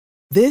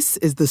This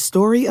is the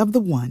story of the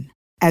one.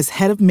 As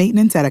head of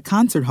maintenance at a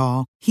concert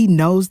hall, he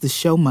knows the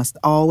show must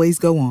always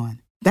go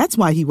on. That's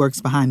why he works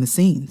behind the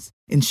scenes,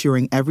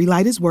 ensuring every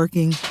light is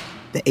working,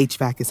 the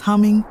HVAC is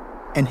humming,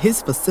 and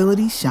his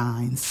facility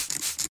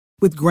shines.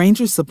 With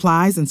Grainger's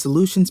supplies and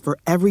solutions for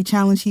every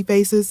challenge he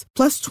faces,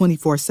 plus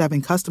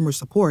 24/7 customer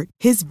support,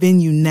 his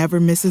venue never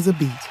misses a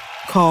beat.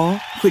 Call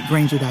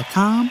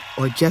quickgrainger.com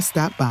or just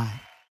stop by.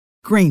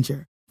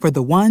 Grainger, for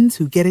the ones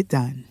who get it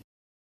done.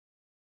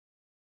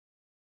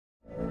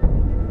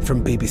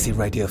 From BBC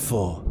Radio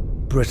 4,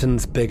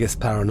 Britain's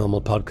biggest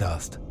paranormal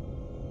podcast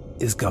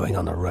is going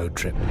on a road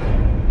trip.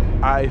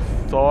 I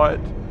thought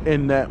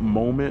in that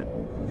moment,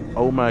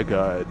 oh my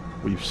God,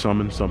 we've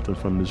summoned something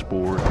from this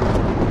board.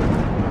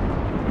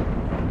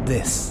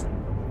 This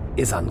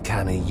is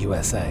Uncanny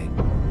USA.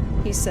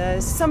 He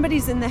says,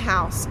 somebody's in the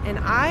house, and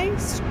I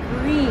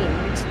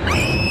screamed.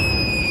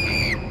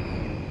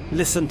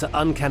 Listen to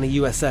Uncanny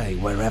USA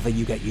wherever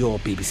you get your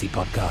BBC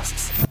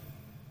podcasts,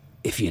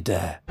 if you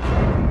dare.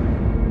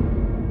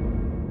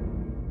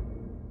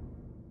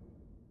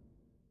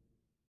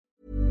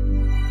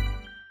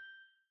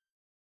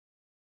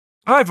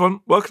 Hi everyone,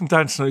 welcome to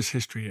Dan Snow's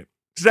History Hit.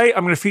 Today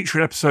I'm going to feature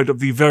an episode of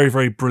the very,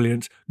 very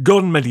brilliant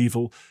Gone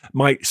Medieval,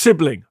 my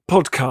sibling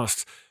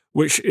podcast,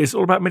 which is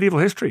all about medieval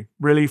history,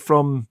 really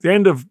from the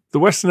end of the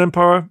Western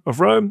Empire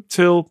of Rome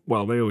till,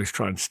 well, they always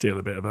try and steal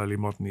a bit of early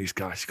modern, these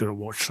guys. You've got to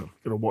watch them.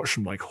 You've got to watch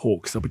them like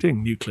hawks. They'll be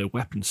doing nuclear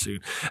weapons soon.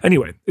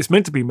 Anyway, it's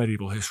meant to be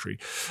medieval history.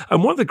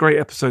 And one of the great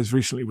episodes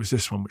recently was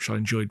this one, which I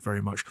enjoyed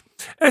very much.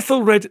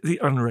 Ethelred the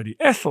Unready.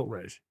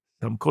 Ethelred,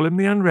 some call him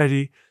the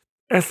Unready.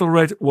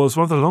 Ethelred was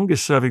one of the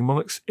longest-serving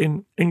monarchs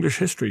in English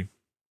history.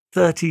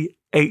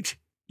 38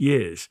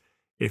 years,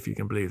 if you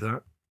can believe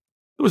that.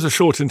 There was a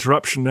short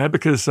interruption there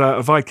because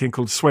a Viking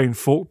called Sweyn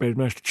Forkbeard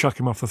managed to chuck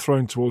him off the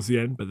throne towards the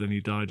end, but then he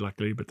died,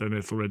 luckily, but then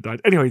Ethelred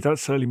died. Anyway,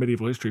 that's early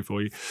medieval history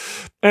for you.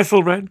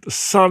 Ethelred, the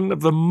son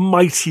of the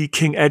mighty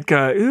King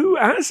Edgar, who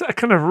has a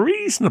kind of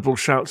reasonable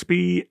shout to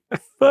be a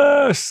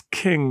first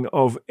king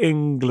of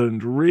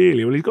England,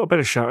 really. Well, he's got a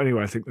better shout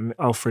anyway, I think, than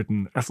Alfred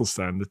and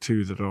Athelstan, the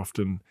two that are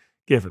often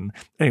given.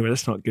 Anyway,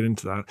 let's not get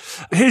into that.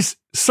 His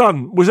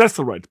son was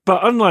Ethelred,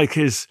 but unlike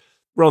his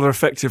rather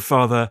effective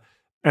father,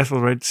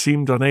 Ethelred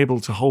seemed unable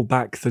to hold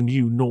back the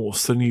new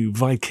Norse, the new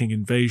Viking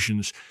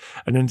invasions,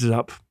 and ended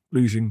up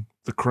losing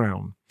the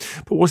crown.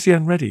 But was he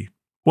unready?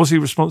 Was he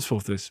responsible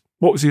for this?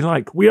 What was he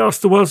like? We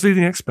asked the world's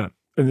leading expert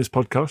in this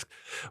podcast.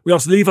 We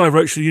asked Levi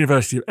Roche at the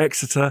University of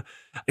Exeter.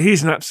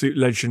 He's an absolute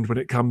legend when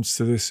it comes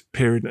to this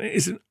period. It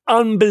is an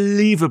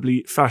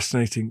unbelievably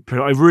fascinating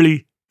period. I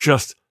really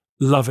just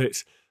love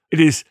it. It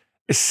is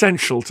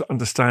essential to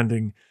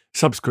understanding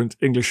subsequent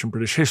English and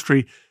British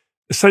history,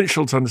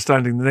 essential to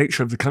understanding the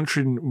nature of the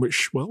country in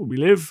which, well, we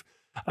live.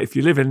 If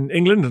you live in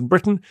England and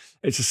Britain,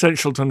 it's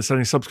essential to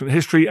understanding subsequent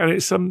history, and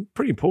it's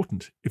pretty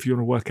important if you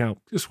want to work out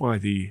just why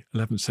the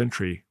 11th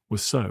century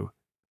was so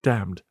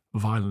damned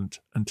violent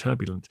and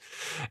turbulent.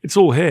 It's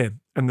all here,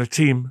 and the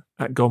team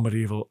at Gone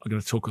Medieval are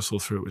going to talk us all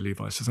through it with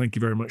Levi, so thank you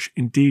very much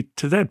indeed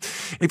to them.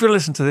 If you want to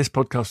listen to this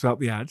podcast without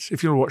the ads,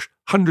 if you want to watch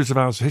hundreds of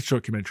hours of history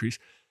documentaries,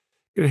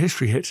 go to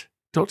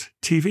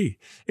historyhit.tv.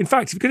 In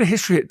fact, if you go to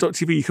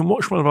historyhit.tv, you can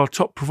watch one of our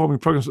top performing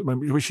programs at the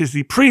moment, which is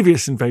the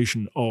previous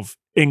invasion of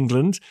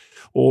England,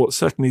 or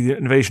certainly the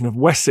invasion of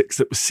Wessex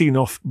that was seen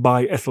off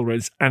by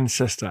Ethelred's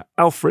ancestor,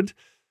 Alfred.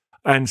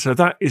 And so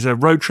that is a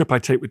road trip I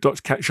take with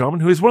Dr. Kat Jarman,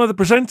 who is one of the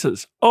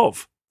presenters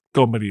of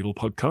Gone Medieval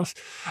podcast.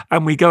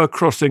 And we go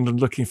across England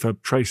looking for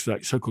trace of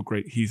that so-called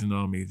great heathen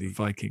army, the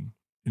Viking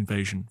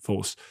invasion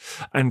force.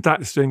 And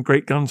that is doing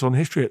great guns on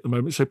history at the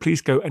moment, so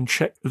please go and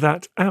check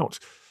that out.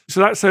 So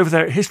that's over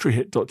there at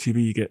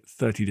historyhit.tv. You get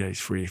 30 days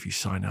free if you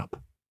sign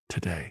up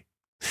today.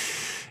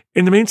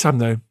 In the meantime,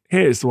 though,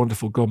 here's the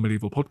wonderful Gone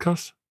Medieval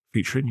podcast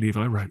featuring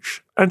Levi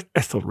Roche and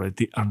Ethelred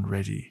the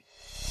Unready.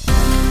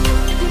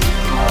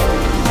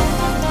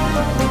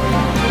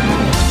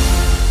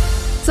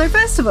 So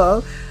first of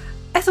all,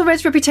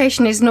 Ethelred's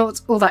reputation is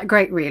not all that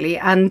great, really,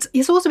 and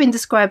he's also been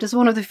described as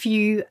one of the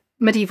few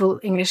medieval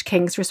English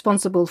kings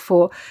responsible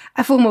for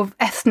a form of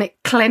ethnic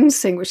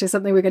cleansing, which is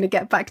something we're going to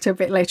get back to a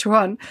bit later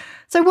on.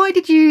 So why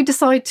did you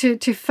decide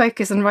to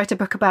focus and write a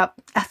book about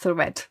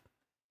Ethelred?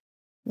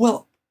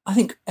 Well, I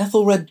think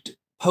Ethelred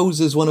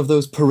poses one of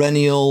those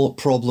perennial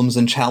problems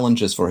and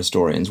challenges for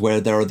historians, where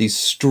there are these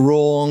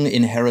strong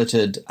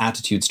inherited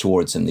attitudes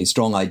towards him, these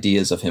strong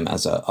ideas of him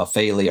as a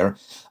failure.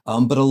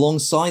 But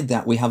alongside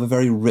that, we have a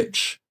very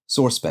rich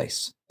source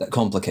base that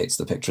complicates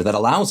the picture, that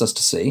allows us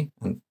to see,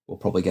 and we'll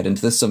probably get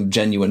into this, some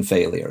genuine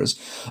failures,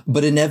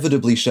 but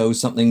inevitably shows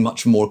something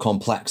much more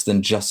complex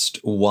than just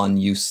one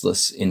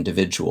useless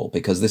individual,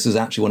 because this is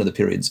actually one of the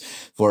periods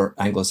for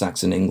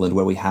Anglo-Saxon England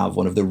where we have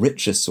one of the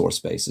richest source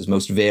bases,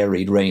 most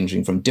varied,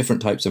 ranging from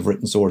different types of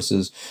written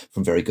sources,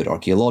 from very good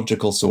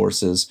archaeological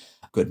sources,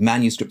 good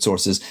manuscript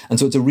sources. And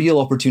so it's a real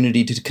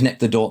opportunity to connect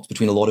the dots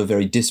between a lot of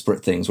very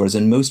disparate things, whereas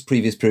in most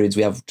previous periods,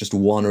 we have just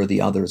one or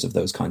the others of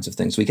those kinds of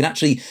things. So we can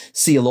actually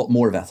see a lot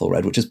more of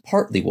Ethelred, which is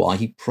partly why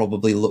he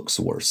probably looks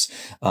worse.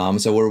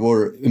 So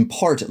we're in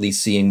part at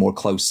least seeing more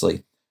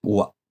closely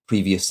what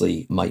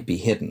previously might be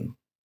hidden.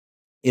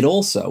 It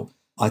also,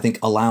 I think,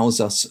 allows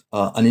us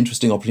an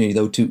interesting opportunity,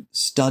 though, to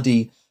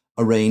study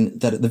a reign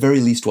that at the very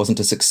least wasn't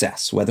a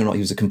success. Whether or not he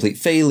was a complete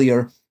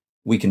failure,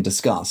 we can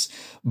discuss.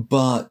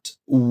 But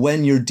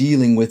when you're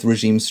dealing with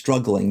regimes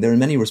struggling, they're in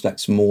many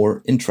respects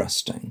more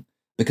interesting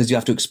because you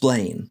have to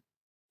explain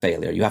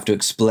failure. You have to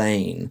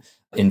explain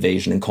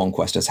invasion and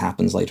conquest as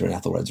happens later in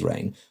Ethelred's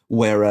reign,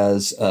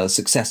 whereas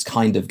success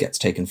kind of gets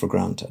taken for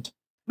granted.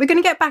 We're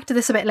going to get back to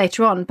this a bit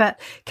later on, but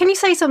can you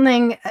say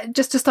something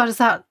just to start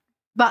us out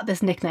about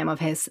this nickname of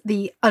his,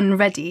 the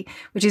Unready,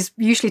 which is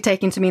usually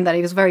taken to mean that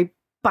he was very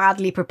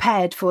badly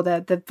prepared for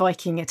the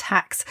Viking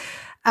attacks.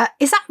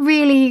 Is that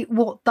really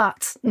what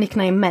that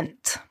nickname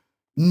meant?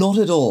 Not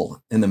at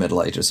all in the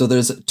Middle Ages. So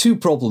there's two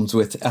problems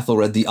with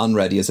Ethelred the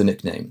Unready as a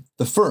nickname.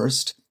 The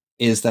first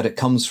is that it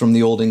comes from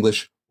the Old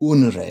English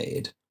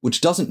unreid,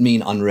 which doesn't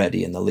mean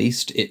unready in the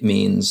least. It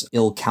means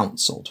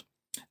ill-counselled.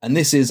 And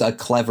this is a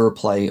clever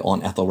play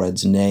on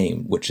Ethelred's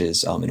name, which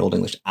is in Old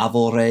English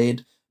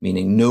avelreid,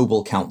 meaning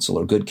noble counsel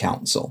or good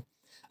counsel.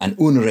 And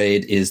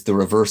unreid is the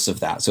reverse of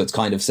that. So it's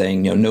kind of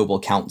saying, noble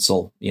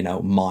counsel,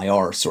 my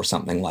arse or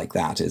something like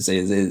that is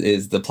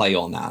the play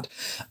on that.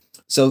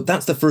 So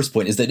that's the first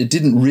point, is that it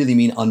didn't really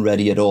mean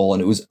unready at all.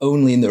 And it was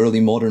only in the early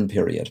modern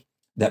period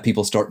that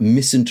people start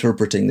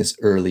misinterpreting this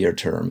earlier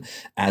term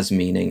as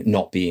meaning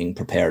not being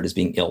prepared, as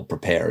being ill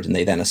prepared. And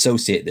they then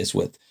associate this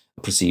with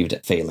perceived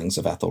failings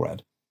of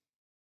Ethelred.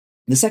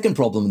 The second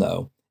problem,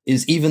 though,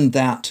 is even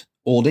that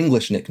Old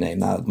English nickname,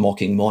 that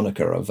mocking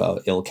moniker of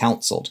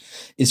ill-counselled,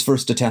 is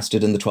first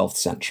attested in the 12th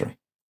century,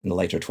 in the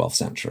later 12th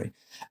century.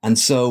 And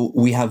so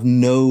we have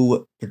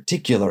no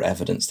particular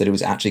evidence that it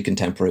was actually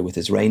contemporary with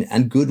his reign,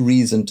 and good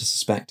reason to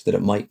suspect that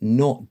it might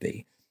not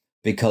be,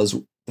 because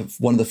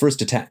one of the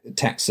first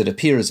texts it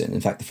appears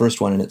in fact, the first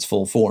one in its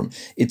full form,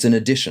 it's an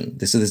addition.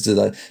 This is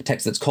a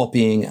text that's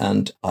copying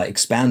and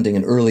expanding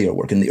an earlier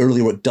work, and the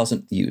earlier work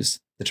doesn't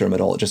use the term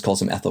at all. It just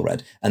calls him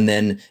Ethelred. And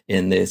then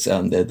in this,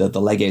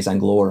 the Leges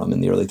Anglorum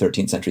in the early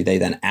 13th century, they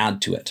then add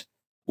to it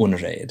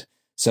Unreid.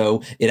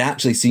 So it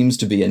actually seems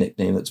to be a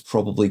nickname that's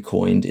probably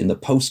coined in the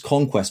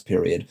post-conquest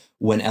period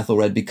when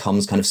Ethelred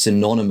becomes kind of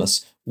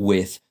synonymous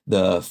with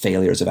the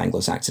failures of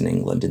Anglo-Saxon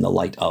England in the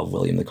light of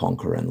William the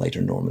Conqueror and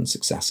later Norman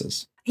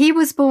successes. He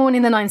was born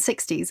in the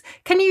 960s.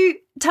 Can you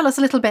tell us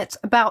a little bit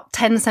about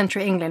 10th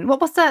century England?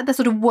 What was the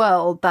sort of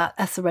world that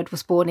Ethelred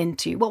was born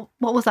into? What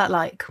was that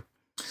like?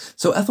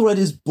 So Ethelred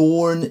is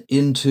born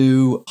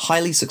into a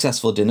highly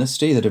successful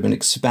dynasty that had been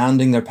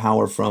expanding their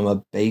power from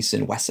a base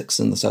in Wessex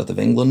in the south of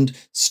England,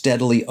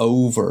 steadily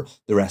over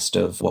the rest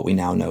of what we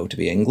now know to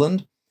be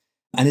England.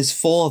 And his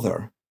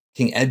father,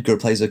 King Edgar,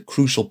 plays a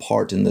crucial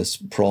part in this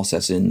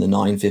process in the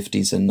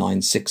 950s and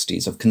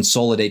 960s of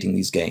consolidating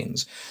these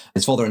gains.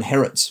 His father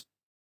inherits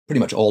pretty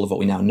much all of what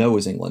we now know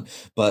as England,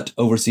 but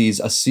oversees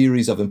a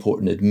series of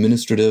important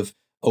administrative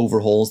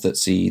overhauls that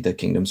see the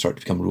kingdom start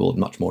to become ruled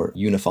in much more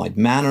unified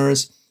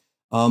manners,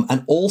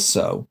 and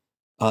also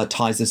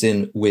ties this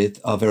in with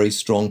a very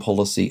strong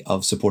policy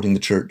of supporting the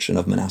church and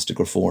of monastic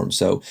reform.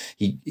 So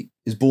he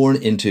is born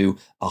into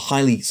a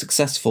highly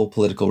successful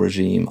political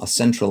regime, a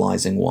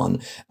centralizing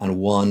one, and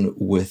one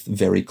with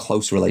very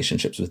close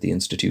relationships with the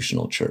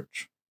institutional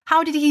church.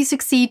 How did he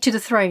succeed to the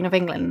throne of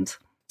England?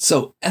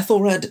 So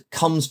Ethelred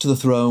comes to the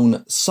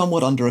throne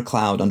somewhat under a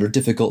cloud, under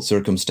difficult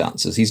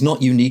circumstances. He's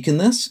not unique in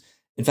this.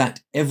 In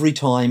fact, every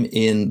time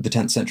in the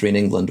 10th century in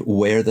England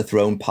where the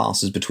throne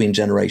passes between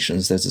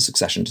generations, there's a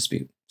succession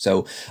dispute.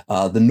 So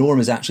the norm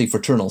is actually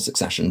fraternal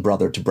succession,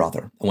 brother to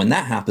brother. And when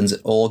that happens,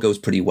 it all goes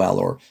pretty well,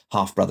 or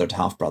half-brother to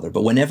half-brother.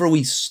 But whenever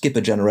we skip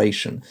a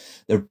generation,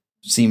 there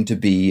seem to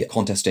be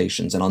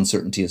contestations and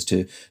uncertainty as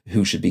to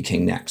who should be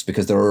king next,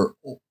 because there are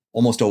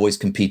almost always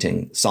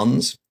competing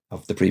sons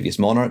of the previous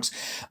monarchs,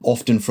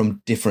 often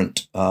from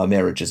different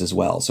marriages as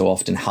well. So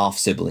often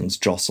half-siblings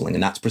jostling.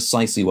 And that's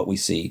precisely what we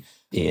see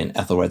in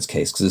Ethelred's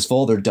case, because his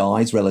father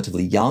dies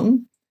relatively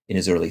young, in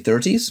his early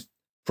 30s,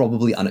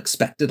 probably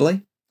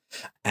unexpectedly,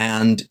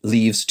 and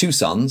leaves two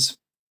sons,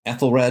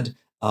 Ethelred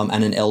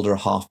and an elder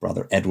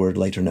half-brother, Edward,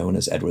 later known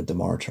as Edward the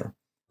Martyr.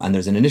 And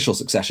there's an initial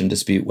succession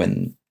dispute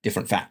when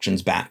different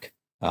factions back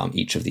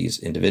each of these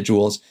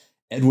individuals.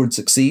 Edward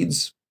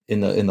succeeds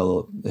in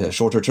the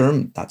shorter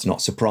term. That's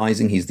not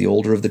surprising. He's the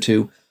older of the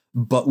two.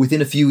 But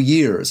within a few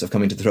years of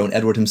coming to the throne,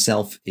 Edward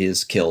himself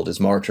is killed, is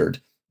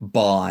martyred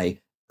by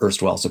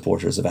erstwhile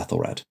supporters of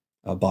Ethelred,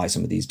 by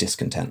some of these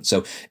discontents.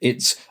 So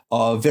it's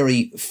a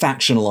very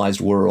factionalized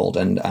world,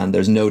 and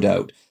there's no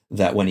doubt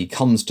that when he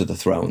comes to the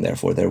throne,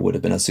 therefore, there would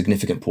have been a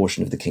significant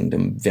portion of the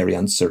kingdom very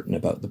uncertain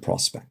about the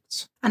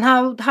prospects. And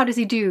how does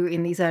he do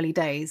in these early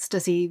days?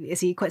 Is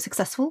he quite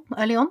successful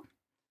early on?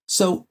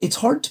 So it's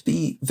hard to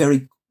be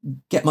very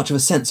get much of a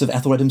sense of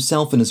Ethelred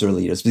himself in his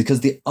early years,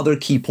 because the other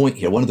key point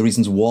here, one of the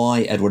reasons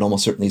why Edward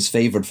almost certainly is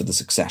favoured for the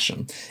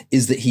succession,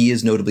 is that he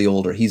is notably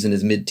older. He's in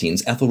his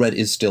mid-teens. Ethelred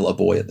is still a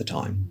boy at the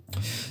time.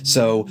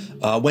 So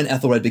when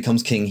Ethelred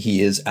becomes king,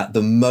 he is at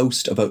the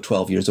most about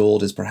 12 years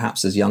old, is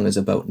perhaps as young as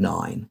about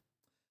 9.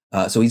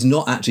 So he's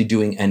not actually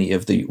doing any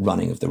of the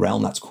running of the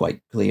realm. That's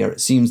quite clear. It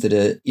seems that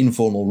an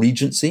informal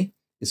regency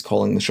is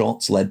calling the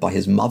shots, led by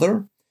his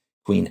mother,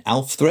 Queen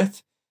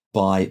Alfthryth,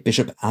 by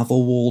Bishop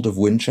Athelwold of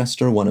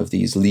Winchester, one of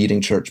these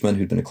leading churchmen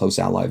who'd been a close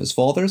ally of his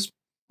father's,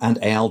 and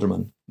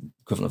Ealdorman,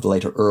 equivalent of the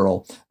later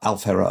Earl,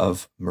 Alfhera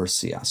of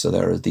Mercia. So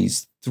there are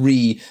these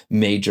 3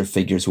 major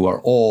figures who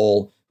are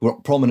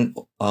prominent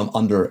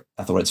under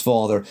Ethelred's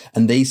father,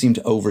 and they seem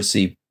to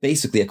oversee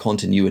basically a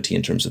continuity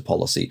in terms of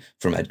policy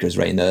from Edgar's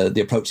reign.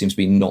 The approach seems to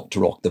be not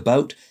to rock the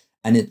boat,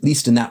 and at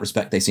least in that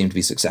respect, they seem to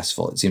be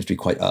successful. It seems to be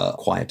quite a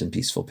quiet and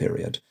peaceful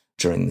period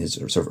during his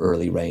sort of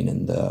early reign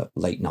in the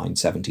late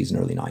 970s and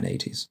early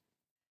 980s.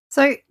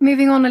 So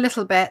moving on a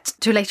little bit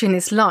to later in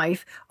his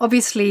life,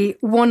 obviously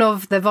one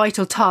of the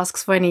vital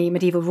tasks for any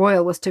medieval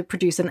royal was to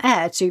produce an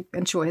heir to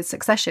ensure his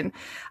succession.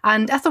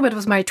 And Ethelred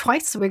was married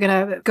twice, so we're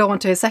going to go on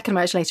to his second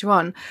marriage later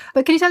on.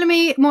 But can you tell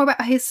me more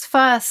about his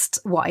first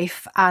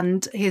wife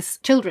and his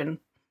children?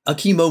 A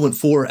key moment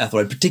for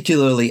Ethelred,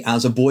 particularly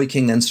as a boy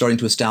king then starting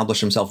to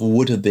establish himself,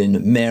 would have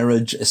been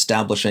marriage,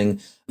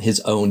 establishing his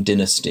own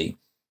dynasty.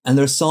 And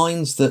there are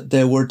signs that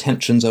there were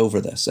tensions over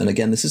this. And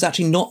again, this is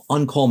actually not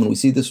uncommon. We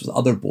see this with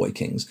other boy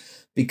kings,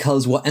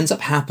 because what ends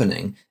up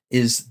happening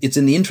is it's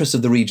in the interest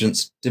of the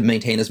regents to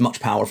maintain as much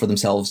power for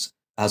themselves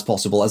as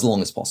possible, as long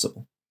as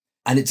possible.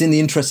 And it's in the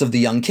interest of the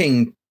young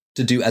king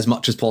to do as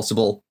much as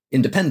possible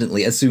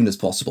independently as soon as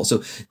possible.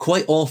 So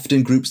quite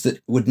often groups that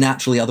would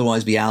naturally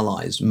otherwise be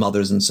allies,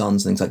 mothers and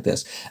sons, things like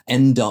this,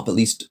 end up at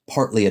least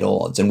partly at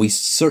odds. And we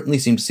certainly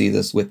seem to see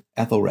this with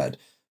Ethelred,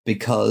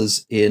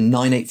 because in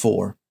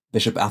 984,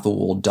 Bishop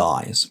Athelwold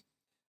dies.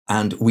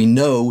 And we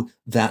know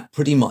that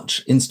pretty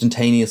much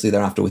instantaneously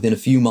thereafter, within a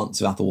few months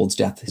of Athelwold's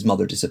death, his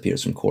mother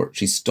disappears from court.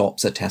 She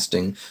stops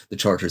attesting the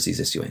charters he's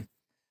issuing.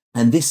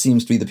 And this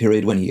seems to be the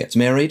period when he gets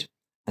married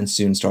and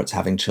soon starts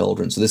having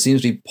children. So this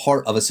seems to be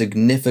part of a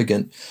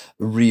significant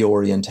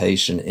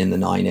reorientation in the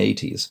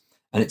 980s.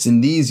 And it's in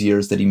these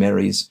years that he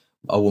marries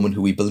a woman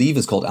who we believe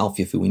is called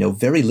Alfhifu. We know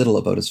very little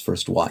about his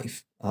first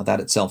wife. That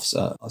itself's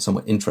a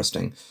somewhat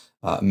interesting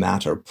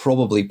matter,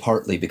 probably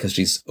partly because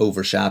she's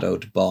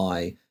overshadowed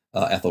by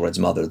Ethelred's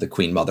mother, the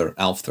Queen Mother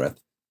Alfthryth.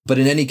 But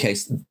in any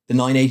case, the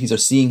 980s are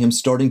seeing him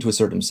starting to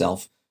assert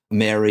himself,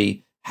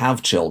 marry,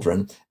 have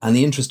children. And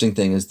the interesting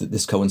thing is that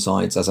this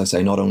coincides, as I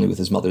say, not only with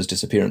his mother's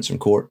disappearance from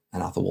court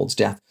and Athelwold's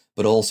death,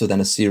 but also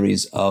then a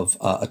series of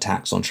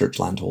attacks on church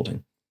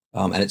landholding.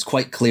 And it's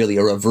quite clearly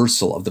a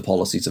reversal of the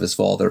policies of his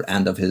father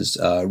and of his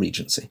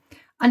regency.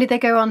 And did they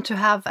go on to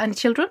have any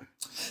children?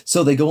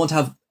 So they go on to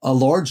have a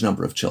large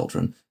number of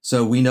children.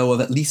 So we know of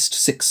at least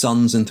 6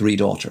 sons and 3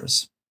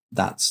 daughters.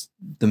 That's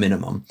the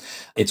minimum.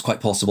 It's quite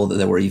possible that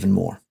there were even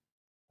more,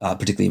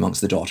 particularly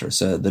amongst the daughters.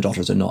 The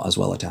daughters are not as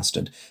well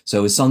attested.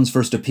 So his sons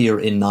first appear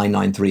in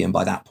 993, and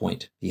by that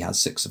point, he has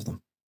 6 of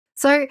them.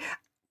 So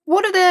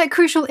one of the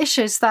crucial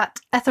issues that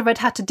Ethelred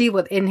had to deal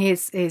with in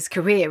his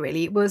career,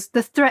 really, was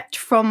the threat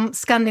from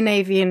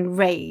Scandinavian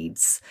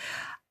raids.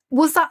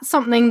 Was that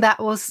something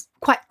that was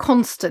quite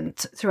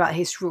constant throughout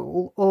his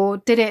rule, or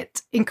did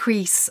it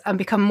increase and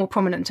become more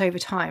prominent over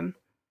time?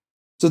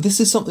 So this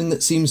is something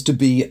that seems to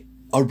be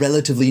a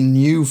relatively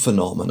new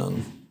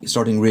phenomenon,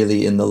 starting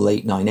really in the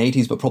late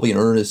 980s, but probably in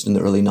earnest in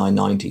the early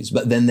 990s.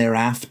 But then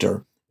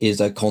thereafter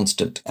is a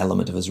constant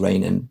element of his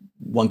reign, and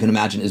one can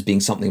imagine as being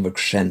something of a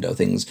crescendo.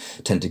 Things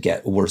tend to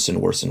get worse and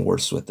worse and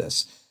worse with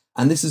this.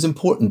 And this is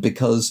important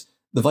because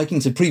the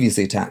Vikings had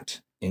previously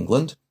attacked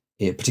England,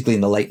 particularly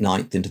in the late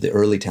 9th into the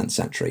early 10th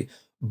century.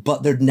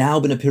 But there'd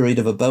now been a period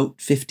of about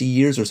 50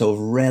 years or so of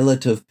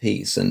relative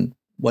peace. And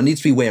one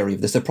needs to be wary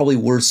of this. There probably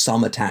were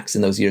some attacks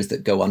in those years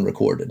that go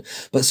unrecorded,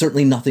 but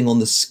certainly nothing on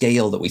the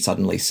scale that we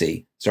suddenly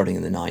see starting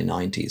in the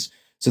 990s.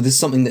 So this is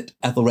something that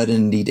Ethelred and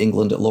indeed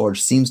England at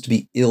large seems to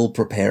be ill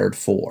prepared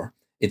for.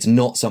 It's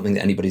not something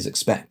that anybody's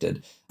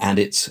expected, and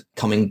it's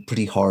coming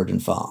pretty hard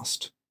and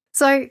fast.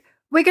 So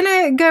we're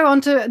going to go on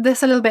to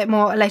this a little bit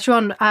more later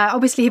on.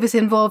 Obviously, he was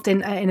involved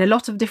in a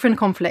lot of different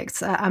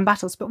conflicts and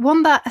battles, but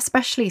one that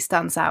especially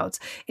stands out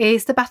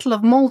is the Battle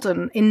of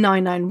Maldon in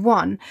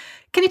 991.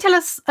 Can you tell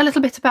us a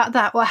little bit about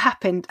that, what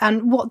happened,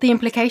 and what the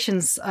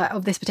implications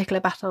of this particular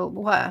battle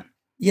were?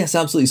 Yes,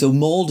 absolutely. So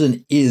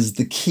Maldon is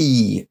the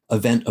key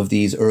event of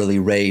these early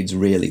raids,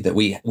 really, that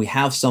we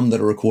have some that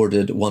are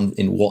recorded, one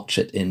in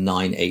Watchet in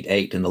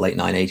 988 in the late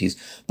 980s,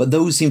 but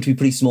those seem to be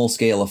pretty small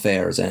scale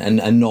affairs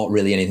and not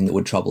really anything that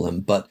would trouble him.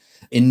 But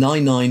in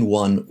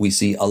 991, we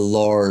see a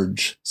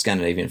large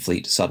Scandinavian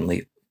fleet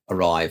suddenly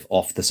arrive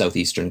off the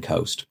southeastern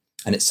coast,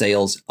 and it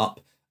sails up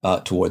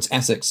towards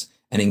Essex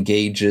and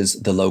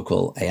engages the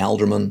local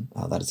ealdorman,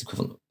 that is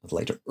equivalent of the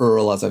later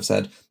Earl, as I've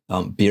said,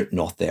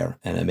 Byrhtnoth there,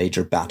 in a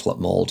major battle at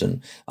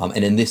Maldon.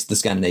 And in this, the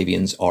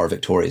Scandinavians are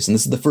victorious. And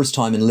this is the first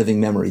time in living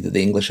memory that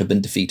the English have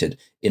been defeated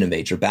in a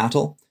major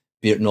battle.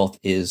 Byrhtnoth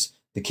is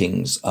the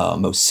king's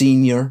most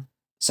senior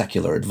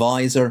secular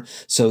advisor.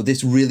 So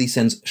this really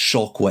sends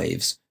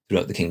shockwaves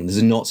throughout the kingdom. This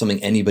is not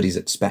something anybody's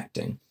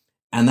expecting.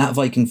 And that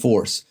Viking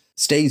force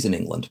stays in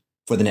England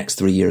for the next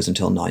 3 years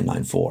until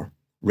 994,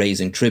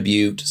 raising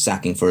tribute,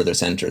 sacking further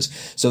centres.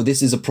 So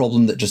this is a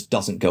problem that just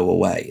doesn't go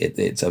away.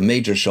 It's a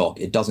major shock.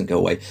 It doesn't go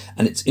away.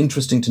 And it's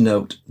interesting to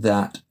note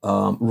that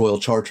royal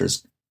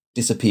charters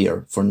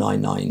disappear for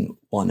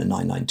 991 and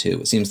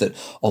 992. It seems that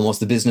almost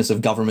the business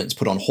of government is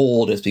put on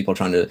hold as people are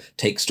trying to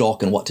take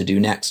stock and what to do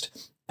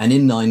next. And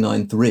in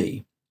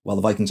 993, while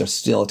the Vikings are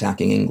still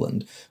attacking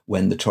England,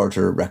 when the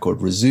charter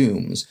record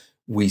resumes,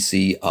 we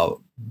see a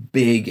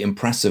big,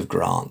 impressive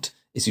grant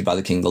issued by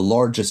the king, the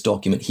largest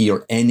document he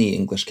or any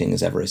English king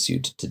has ever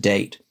issued to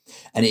date.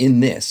 And in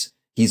this,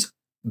 he's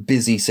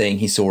busy saying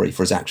he's sorry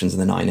for his actions in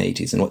the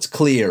 980s. And what's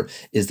clear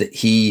is that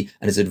he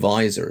and his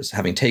advisors,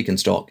 having taken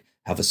stock,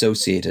 have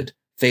associated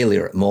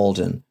failure at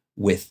Maldon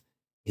with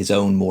his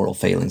own moral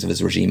failings of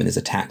his regime and his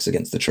attacks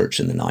against the church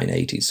in the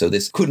 980s. So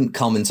this couldn't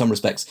come in some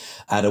respects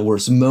at a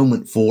worse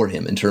moment for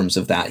him in terms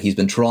of that. He's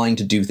been trying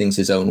to do things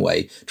his own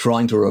way,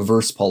 trying to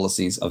reverse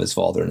policies of his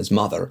father and his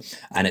mother.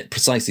 And at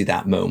precisely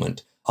that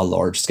moment, a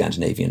large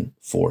Scandinavian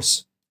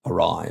force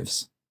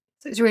arrives.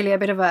 So it's really a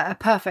bit of a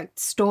perfect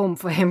storm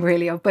for him,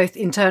 really, of both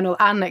internal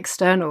and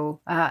external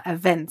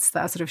events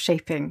that are sort of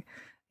shaping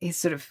his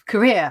sort of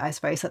career, I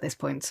suppose, at this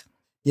point.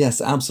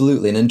 Yes,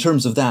 absolutely. And in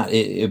terms of that,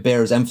 it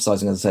bears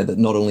emphasizing, as I said, that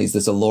not only is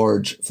this a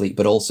large fleet,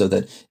 but also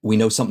that we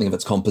know something of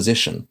its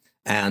composition.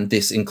 And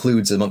this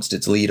includes amongst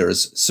its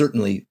leaders,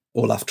 certainly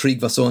Olaf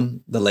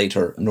Tryggvason, the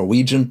later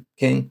Norwegian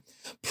king,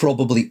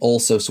 probably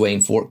also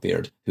Sweyn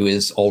Forkbeard, who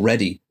is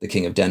already the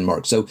king of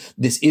Denmark. So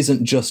this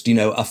isn't just,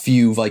 a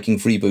few Viking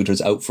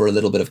freebooters out for a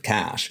little bit of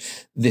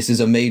cash. This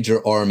is a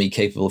major army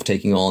capable of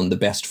taking on the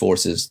best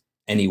forces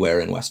anywhere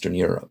in Western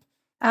Europe.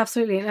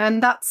 Absolutely.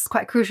 And that's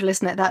quite crucial,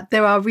 isn't it? That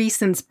there are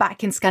reasons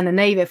back in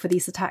Scandinavia for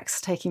these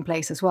attacks taking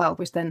place as well,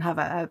 which then have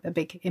a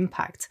big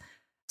impact.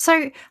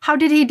 So how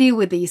did he deal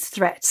with these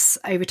threats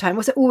over time?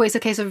 Was it always a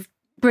case of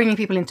bringing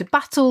people into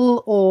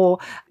battle, or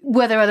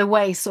were there other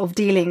ways of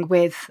dealing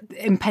with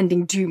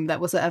impending doom that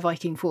was a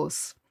Viking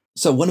force?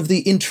 So one of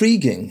the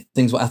intriguing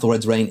things about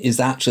Ethelred's reign is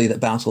actually that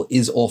battle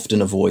is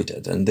often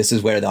avoided. And this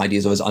is where the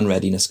ideas of his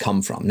unreadiness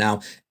come from.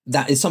 Now,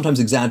 that is sometimes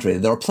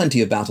exaggerated. There are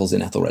plenty of battles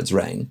in Ethelred's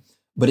reign.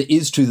 But it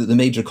is true that the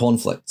major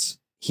conflicts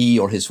he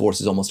or his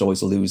forces almost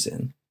always lose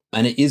in.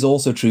 And it is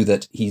also true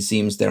that he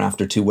seems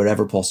thereafter to,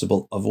 wherever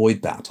possible,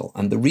 avoid battle.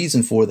 And the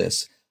reason for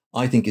this,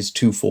 I think, is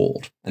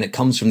twofold. And it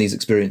comes from these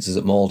experiences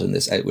at Maldon,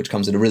 which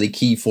comes at a really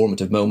key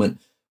formative moment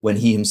when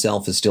he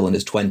himself is still in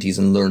his 20s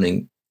and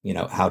learning,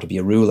 how to be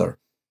a ruler.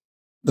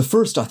 The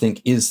first, I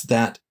think, is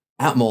that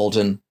at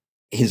Maldon,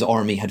 his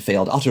army had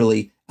failed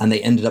utterly, and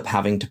they ended up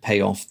having to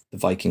pay off the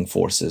Viking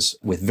forces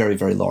with very,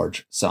 very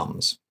large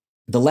sums.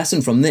 The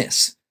lesson from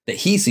this that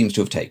he seems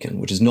to have taken,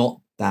 which is not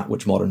that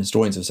which modern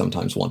historians have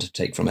sometimes wanted to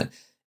take from it,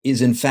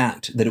 is in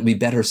fact that it would be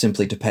better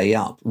simply to pay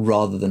up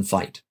rather than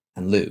fight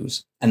and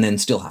lose, and then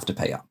still have to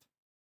pay up.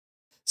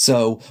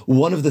 So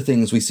one of the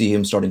things we see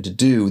him starting to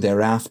do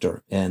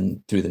thereafter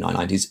and through the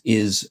 990s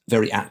is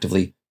very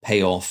actively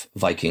pay off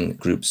Viking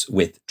groups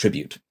with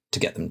tribute to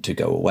get them to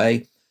go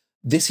away.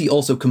 This he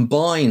also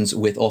combines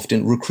with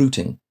often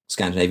recruiting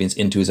Scandinavians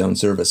into his own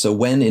service. So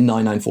when in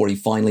 994 he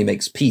finally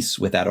makes peace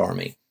with that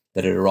army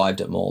that had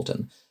arrived at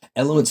Maldon,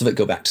 elements of it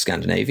go back to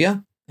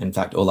Scandinavia. In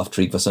fact, Olaf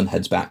Tryggvason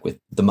heads back with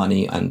the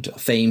money and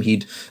fame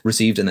he'd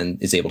received and then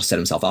is able to set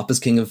himself up as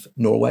king of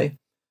Norway.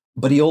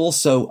 But he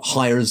also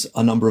hires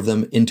a number of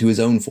them into his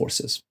own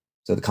forces.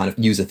 So the kind of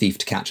use a thief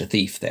to catch a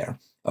thief there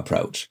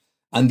approach.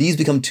 And these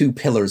become two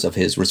pillars of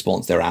his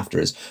response thereafter,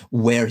 is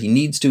where he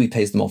needs to, he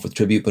pays them off with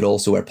tribute, but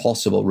also where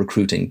possible,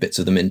 recruiting bits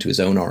of them into his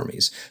own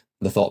armies.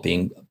 The thought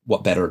being,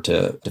 what better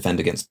to defend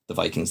against the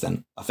Vikings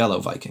than a fellow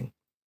Viking?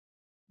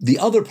 The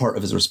other part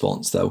of his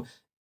response, though,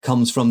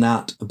 comes from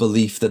that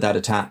belief that that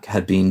attack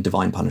had been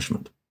divine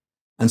punishment.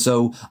 And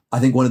so I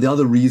think one of the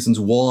other reasons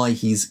why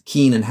he's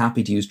keen and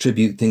happy to use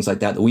tribute, things like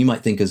that we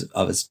might think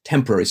of as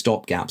temporary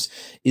stopgaps,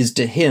 is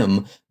to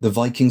him, the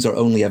Vikings are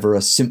only ever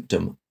a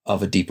symptom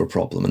of a deeper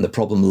problem, and the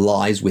problem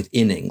lies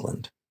within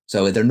England.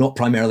 So they're not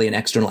primarily an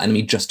external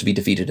enemy just to be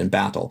defeated in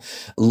battle.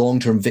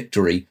 Long-term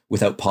victory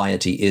without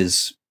piety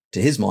is,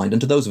 to his mind and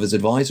to those of his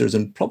advisors,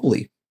 and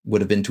probably would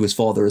have been to his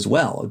father as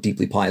well, a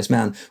deeply pious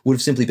man, would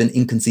have simply been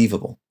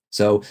inconceivable.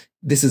 So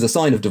this is a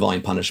sign of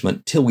divine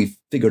punishment. Till we've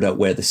figured out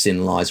where the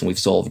sin lies and we've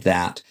solved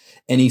that,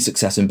 any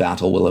success in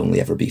battle will only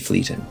ever be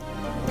fleeting.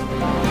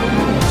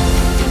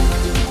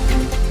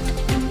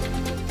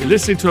 You're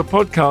listening to a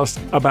podcast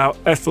about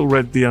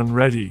Ethelred the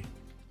Unready.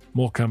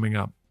 More coming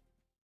up.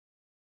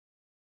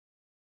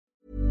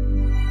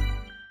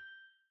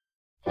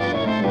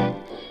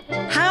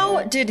 How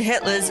How did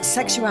Hitler's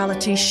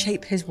sexuality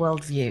shape his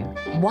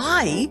worldview?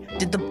 Why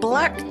did the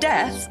Black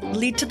Death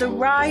lead to the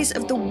rise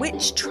of the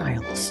witch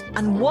trials?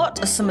 And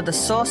what are some of the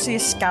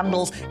sauciest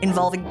scandals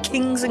involving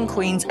kings and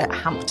queens at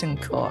Hampton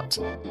Court?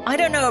 I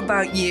don't know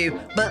about you,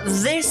 but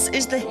this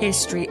is the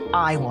history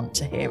I want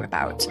to hear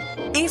about.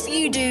 If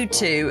you do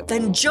too,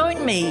 then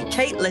join me,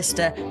 Kate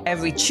Lister,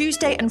 every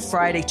Tuesday and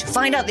Friday to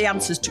find out the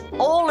answers to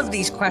all of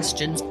these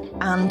questions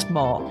and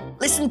more.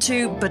 Listen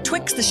to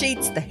Betwixt the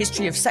Sheets, the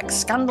history of sex,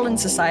 scandal and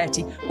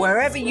society,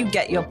 wherever you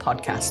get your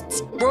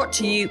podcasts. Brought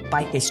to you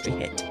by History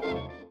Hit.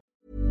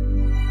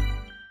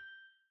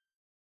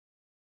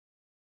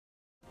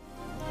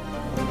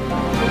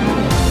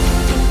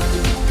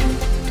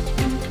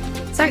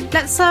 So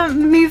let's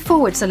move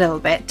forwards a little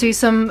bit to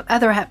some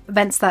other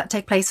events that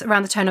take place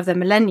around the turn of the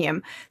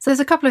millennium. So there's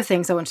a couple of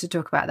things I wanted to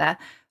talk about there.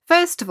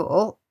 First of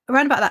all,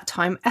 around about that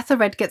time,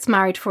 Ethelred gets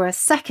married for a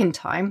second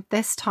time,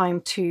 this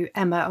time to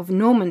Emma of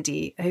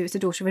Normandy, who was the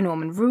daughter of a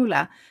Norman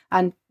ruler,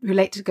 and who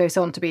later goes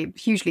on to be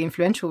hugely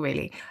influential,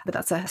 really. But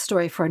that's a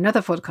story for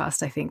another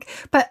podcast, I think.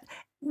 But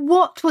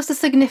what was the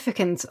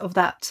significance of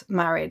that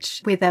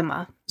marriage with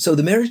Emma? So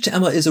the marriage to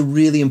Emma is a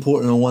really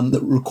important one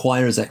that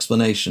requires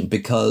explanation,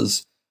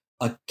 because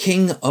a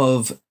king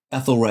of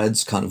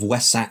Ethelred's kind of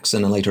West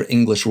Saxon and later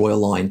English royal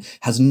line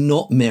has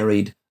not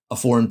married a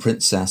foreign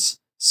princess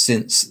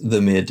since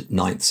the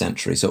mid-9th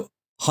century. So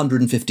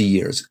 150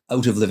 years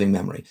out of living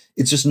memory.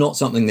 It's just not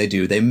something they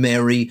do. They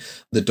marry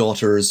the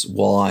daughters,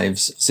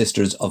 wives,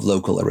 sisters of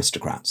local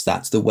aristocrats.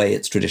 That's the way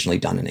it's traditionally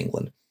done in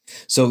England.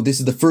 So this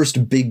is the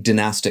first big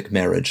dynastic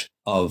marriage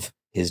of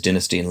his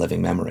dynasty in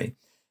living memory.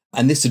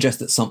 And this suggests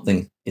that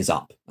something is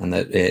up and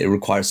that it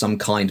requires some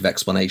kind of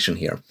explanation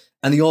here.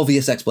 And the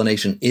obvious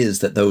explanation is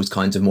that those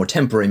kinds of more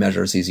temporary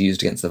measures he's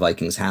used against the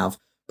Vikings have,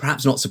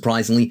 perhaps not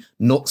surprisingly,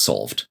 not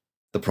solved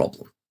the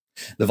problem.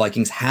 The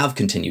Vikings have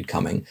continued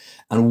coming,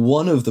 and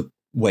one of the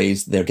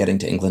ways they're getting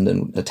to England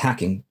and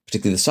attacking,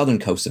 particularly the southern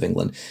coast of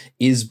England,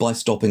 is by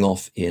stopping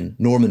off in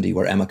Normandy,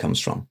 where Emma comes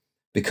from,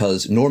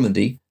 because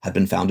Normandy had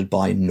been founded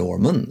by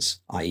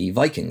Normans, i.e.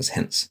 Vikings,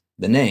 hence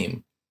the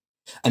name.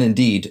 And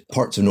indeed,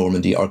 parts of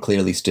Normandy are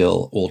clearly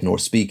still Old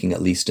Norse speaking,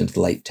 at least into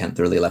the late 10th,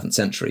 early 11th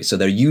century. So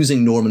they're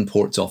using Norman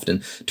ports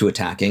often to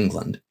attack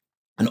England.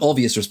 An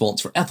obvious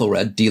response for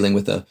Ethelred, dealing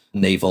with a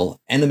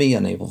naval enemy, a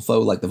naval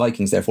foe like the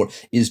Vikings, therefore,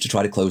 is to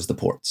try to close the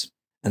ports.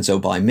 And so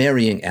by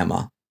marrying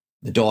Emma,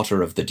 the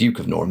daughter of the Duke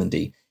of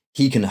Normandy,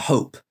 he can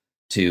hope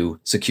to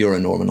secure a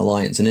Norman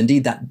alliance. And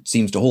indeed, that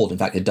seems to hold. In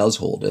fact, it does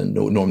hold. And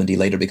Normandy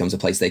later becomes a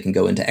place they can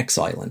go into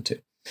exile into.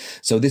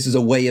 So this is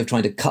a way of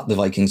trying to cut the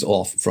Vikings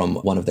off from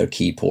one of their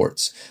key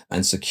ports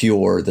and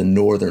secure the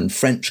northern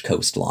French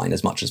coastline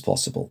as much as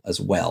possible as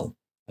well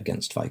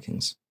against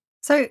Vikings.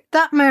 So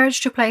that marriage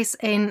took place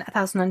in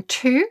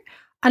 1002.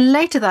 And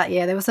later that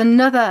year, there was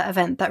another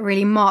event that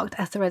really marked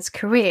Ethelred's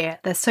career,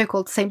 the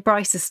so-called St.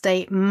 Brice's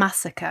Day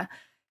massacre.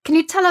 Can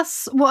you tell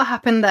us what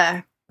happened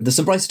there? The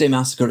St. Brice's Day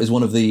massacre is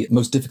one of the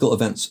most difficult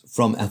events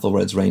from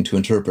Ethelred's reign to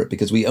interpret,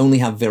 because we only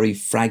have very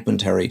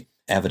fragmentary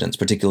evidence,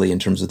 particularly in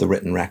terms of the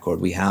written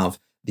record. We have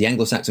the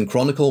Anglo-Saxon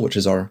Chronicle, which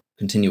is our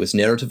continuous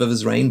narrative of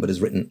his reign, but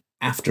is written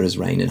after his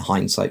reign in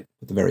hindsight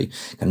with a very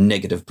kind of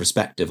negative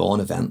perspective on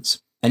events.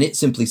 And it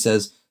simply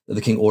says that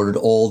the king ordered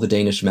all the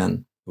Danish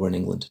men who were in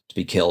England to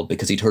be killed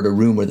because he'd heard a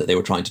rumour that they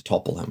were trying to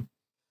topple him.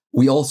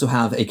 We also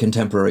have a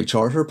contemporary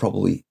charter,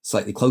 probably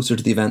slightly closer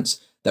to the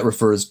events, that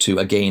refers to,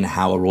 again,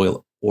 how a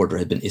royal order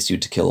had been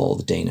issued to kill all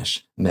the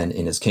Danish men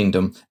in his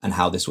kingdom, and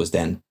how this was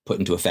then put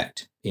into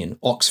effect in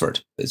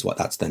Oxford, is what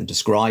that's then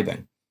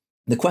describing.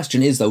 The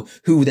question is, though,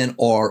 who then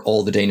are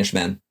all the Danish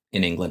men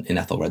in England in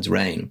Ethelred's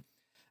reign?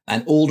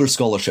 And older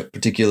scholarship,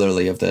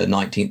 particularly of the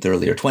 19th,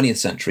 earlier 20th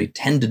century,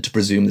 tended to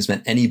presume this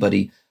meant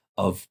anybody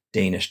of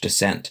Danish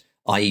descent,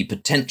 i.e.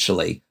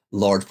 potentially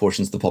large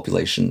portions of the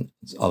population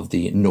of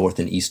the north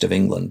and east of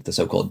England, the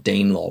so-called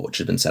Danelaw, which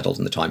had been settled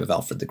in the time of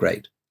Alfred the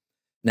Great.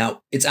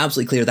 Now, it's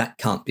absolutely clear that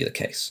can't be the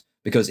case,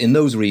 because in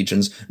those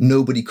regions,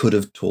 nobody could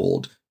have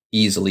told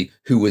easily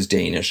who was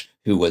Danish,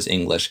 who was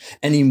English,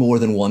 any more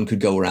than one could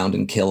go around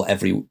and kill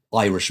every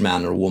Irish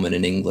man or woman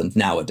in England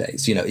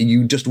nowadays. You know,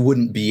 you just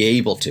wouldn't be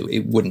able to.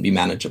 It wouldn't be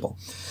manageable.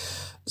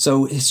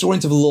 So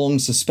historians have long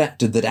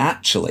suspected that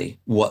actually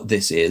what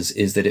this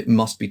is that it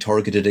must be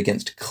targeted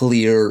against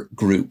clear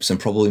groups and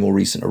probably more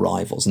recent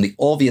arrivals. And the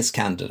obvious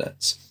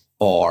candidates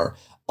are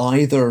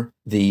either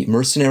the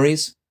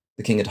mercenaries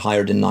the king had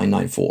hired in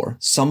 994,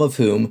 some of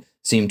whom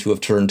seem to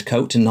have turned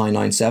coat in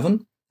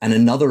 997, and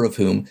another of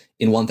whom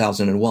in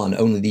 1001,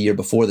 only the year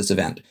before this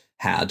event,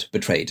 had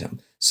betrayed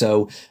him.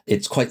 So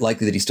it's quite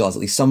likely that he still has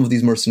at least some of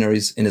these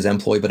mercenaries in his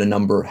employ, but a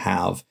number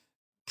have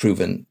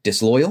proven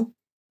disloyal.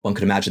 One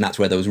could imagine that's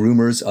where those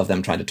rumours of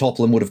them trying to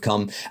topple him would have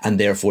come, and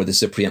therefore this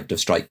is a preemptive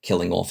strike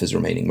killing off his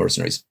remaining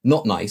mercenaries.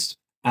 Not nice,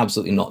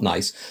 absolutely not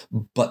nice,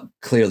 but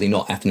clearly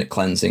not ethnic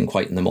cleansing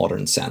quite in the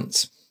modern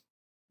sense.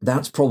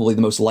 That's probably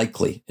the most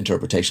likely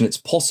interpretation. It's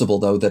possible,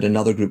 though, that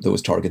another group that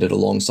was targeted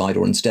alongside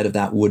or instead of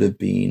that would have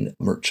been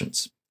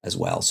merchants. as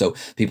well. So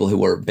people who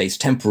were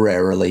based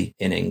temporarily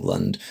in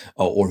England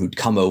or who'd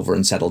come over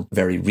and settled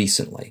very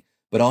recently.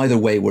 But either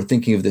way, we're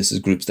thinking of this as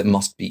groups that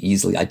must be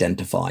easily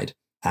identified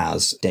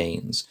as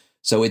Danes.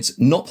 So it's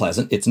not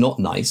pleasant. It's not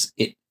nice.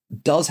 It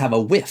does have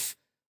a whiff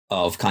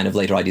of kind of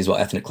later ideas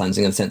about ethnic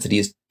cleansing in the sense that he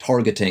is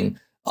targeting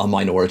a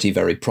minority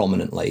very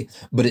prominently,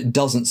 but it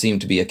doesn't seem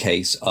to be a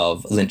case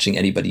of lynching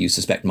anybody you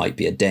suspect might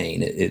be a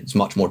Dane. It's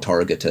much more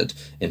targeted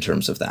in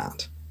terms of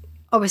that.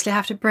 Obviously, I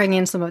have to bring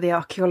in some of the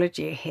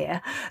archaeology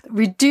here.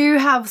 We do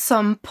have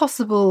some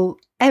possible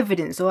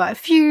evidence or a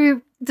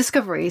few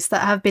discoveries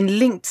that have been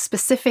linked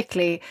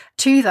specifically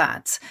to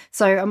that.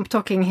 So I'm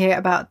talking here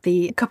about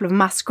the couple of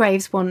mass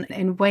graves, one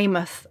in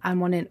Weymouth and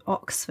one in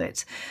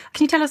Oxford.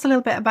 Can you tell us a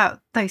little bit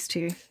about those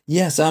two?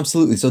 Yes,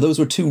 absolutely. So those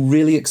were two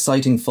really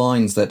exciting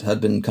finds that had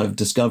been kind of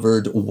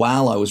discovered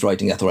while I was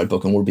writing the Ethelred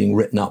book and were being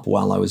written up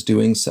while I was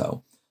doing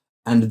so.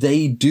 And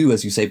they do,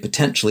 as you say,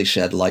 potentially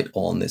shed light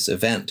on this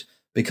event,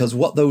 because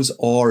what those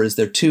are is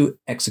they're two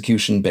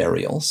execution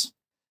burials.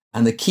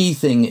 And the key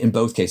thing in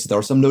both cases, there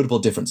are some notable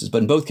differences,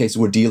 but in both cases,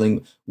 we're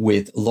dealing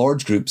with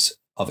large groups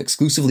of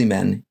exclusively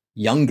men,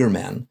 younger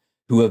men,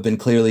 who have been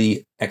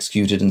clearly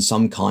executed in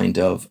some kind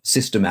of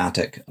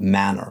systematic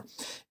manner.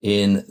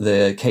 In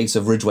the case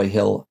of Ridgeway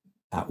Hill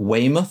at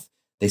Weymouth,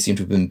 they seem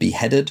to have been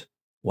beheaded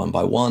one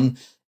by one.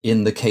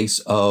 In the case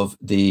of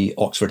the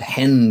Oxford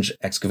Henge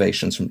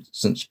excavations from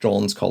St.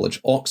 John's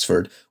College,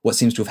 Oxford, what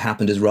seems to have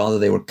happened is rather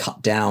they were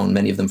cut down,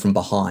 many of them from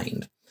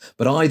behind.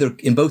 But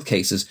in both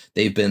cases,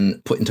 they've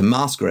been put into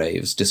mass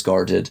graves,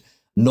 discarded,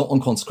 not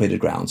on consecrated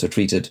ground, so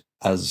treated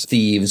as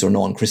thieves or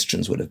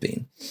non-Christians would have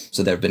been.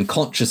 So they've been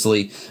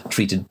consciously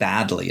treated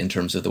badly in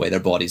terms of the way their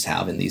bodies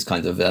have in these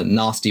kinds of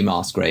nasty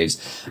mass graves,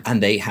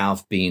 and they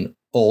have been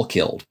all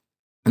killed.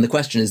 And the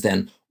question is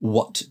then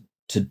what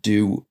to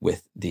do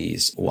with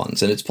these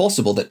ones. And it's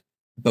possible that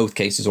both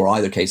cases or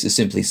either cases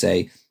simply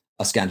say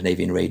a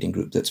Scandinavian raiding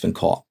group that's been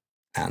caught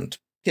and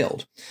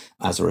killed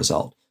as a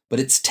result. But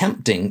it's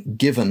tempting,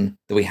 given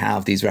that we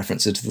have these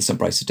references to the St.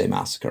 Brice's Day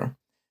massacre,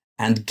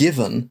 and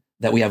given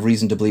that we have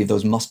reason to believe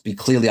those must be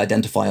clearly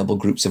identifiable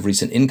groups of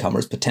recent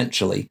incomers,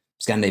 potentially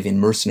Scandinavian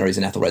mercenaries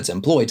in Ethelred's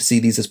employ, to see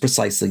these as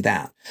precisely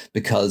that.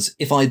 Because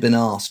if I'd been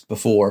asked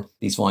before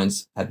these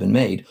finds had been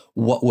made,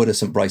 what would a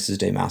St. Brice's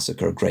Day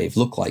massacre grave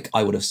look like?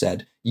 I would have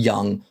said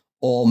young,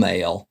 all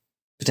male,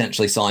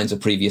 potentially signs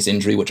of previous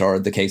injury, which are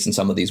the case in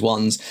some of these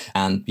ones,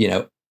 and,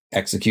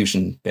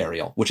 execution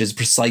burial, which is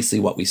precisely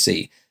what we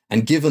see.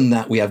 And given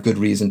that we have good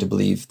reason to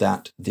believe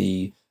that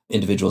the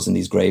individuals in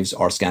these graves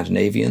are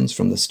Scandinavians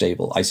from the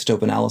stable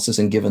isotope analysis,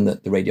 and given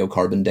that the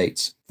radiocarbon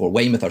dates for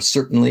Weymouth are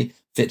certainly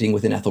fitting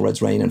within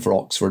Ethelred's reign and for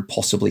Oxford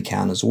possibly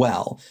can as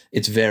well,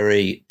 it's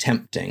very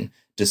tempting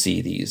to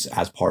see these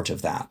as part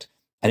of that.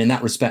 And in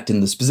that respect,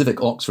 in the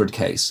specific Oxford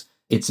case,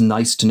 it's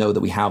nice to know that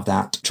we have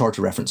that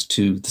charter reference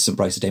to the St.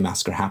 Brice's Day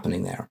massacre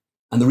happening there.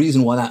 And the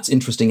reason why that's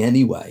interesting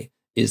anyway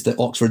is that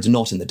Oxford's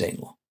not in the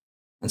Danelaw.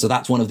 And so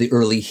that's one of the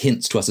early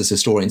hints to us as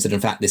historians that,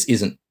 in fact, this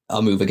isn't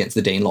a move against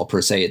the Danelaw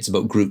per se. It's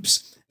about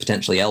groups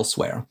potentially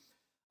elsewhere.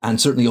 And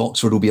certainly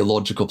Oxford will be a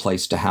logical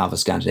place to have a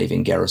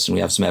Scandinavian garrison.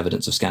 We have some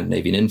evidence of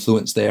Scandinavian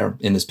influence there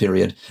in this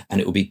period, and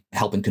it will be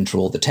helping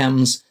control the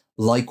Thames.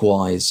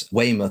 Likewise,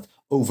 Weymouth,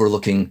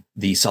 overlooking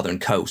the southern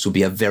coast, will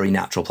be a very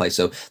natural place.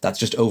 So that's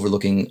just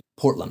overlooking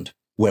Portland,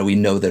 where we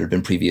know there had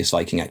been previous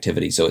Viking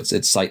activity. So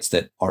it's sites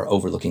that are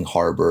overlooking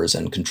harbours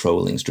and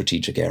controlling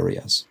strategic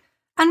areas.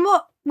 And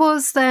what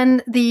was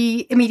then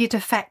the immediate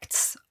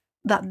effects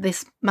that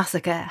this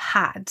massacre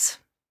had?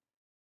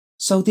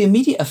 So the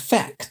immediate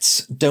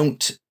effects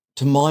don't,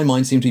 to my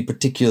mind, seem to be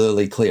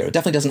particularly clear. It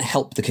definitely doesn't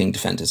help the king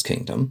defend his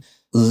kingdom.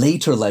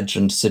 Later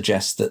legend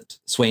suggests that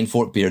Sweyn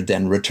Forkbeard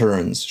then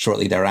returns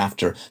shortly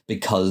thereafter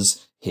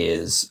because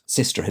his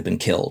sister had been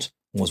killed,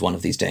 was one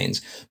of these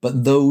Danes.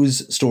 But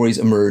those stories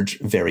emerge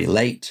very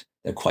late.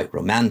 They're quite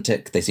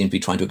romantic. They seem to be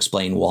trying to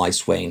explain why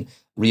Sweyn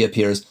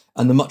reappears.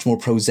 And the much more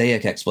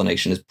prosaic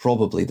explanation is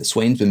probably that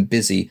Sweyn's been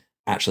busy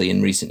actually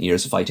in recent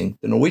years fighting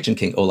the Norwegian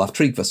king Olaf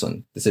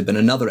Tryggvason. This had been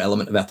another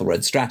element of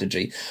Ethelred's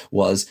strategy,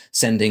 was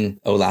sending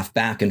Olaf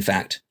back, in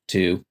fact,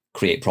 to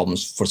create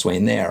problems for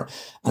Sweyn there.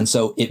 And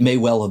so it may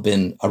well have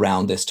been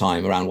around this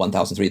time, around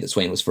 1003, that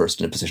Sweyn was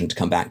first in a position to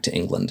come back to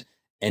England.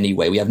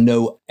 Anyway, we have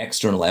no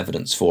external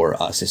evidence for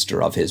a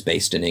sister of his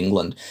based in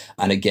England.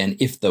 And again,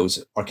 if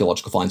those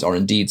archaeological finds are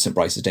indeed St.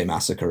 Brice's Day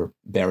massacre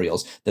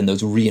burials, then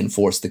those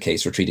reinforce the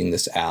case for treating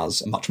this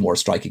as much more a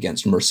strike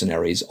against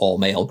mercenaries, all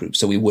male groups.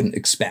 So we wouldn't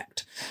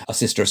expect a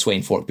sister of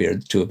Sweyn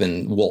Forkbeard to have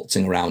been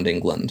waltzing around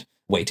England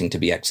waiting to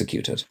be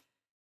executed.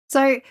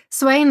 So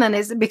Sweyn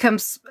then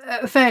becomes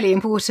a fairly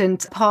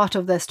important part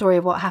of the story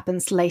of what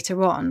happens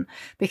later on,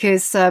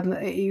 because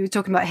you were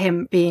talking about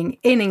him being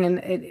in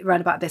England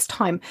around about this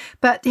time,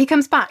 but he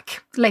comes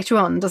back later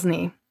on, doesn't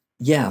he?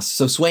 Yes.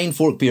 So Sweyn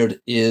Forkbeard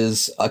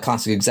is a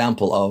classic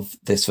example of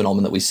this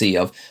phenomenon that we see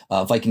of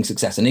Viking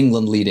success in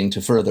England leading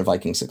to further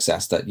Viking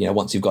success, that,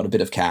 once you've got a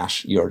bit of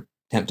cash, you're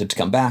tempted to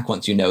come back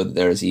once you know that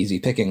there's easy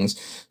pickings.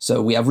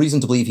 So we have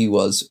reason to believe he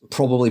was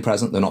probably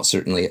present, though not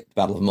certainly, at the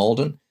Battle of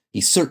Maldon.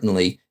 he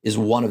certainly is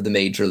one of the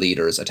major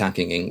leaders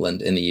attacking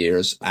England in the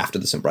years after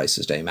the St.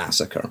 Brice's Day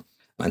massacre.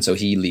 And so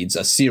he leads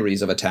a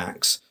series of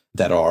attacks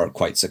that are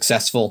quite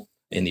successful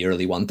in the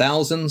early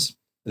 1000s.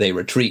 They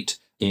retreat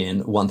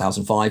in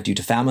 1005 due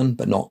to famine,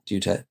 but not due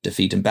to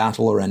defeat in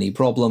battle or any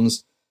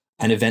problems.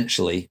 And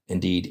eventually,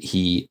 indeed,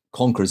 he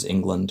conquers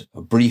England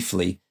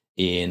briefly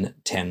in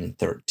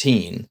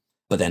 1013,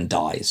 but then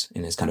dies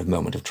in his kind of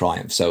moment of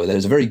triumph. So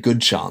there's a very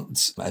good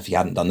chance, if he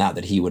hadn't done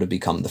that he would have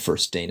become the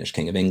first Danish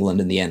king of England.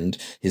 In the end,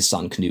 his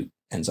son Canute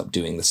ends up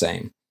doing the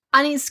same.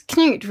 And it's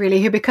Canute,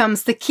 really, who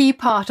becomes the key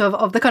part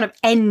of the kind of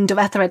end of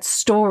Ethelred's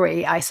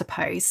story, I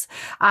suppose.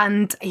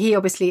 And he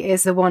obviously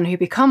is the one who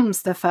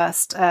becomes the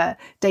first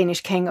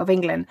Danish king of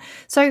England.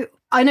 So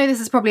I know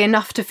this is probably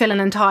enough to fill an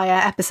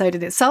entire episode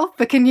in itself,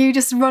 but can you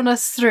just run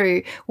us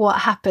through what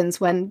happens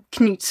when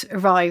Canute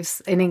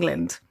arrives in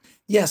England?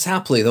 Yes,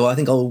 happily, though I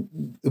think it'll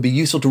be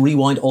useful to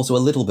rewind also a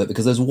little bit,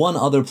 because there's one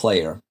other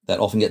player that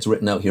often gets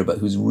written out here, but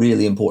who's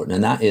really important,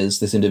 and that is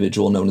this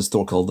individual known as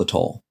Thorkel the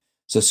Tall.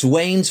 So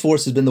Sweyn's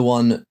force has been the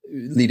one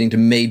leading to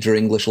major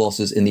English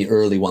losses in the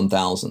early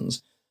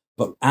 1000s.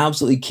 But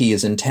absolutely key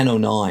is in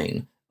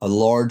 1009, a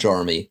large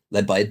army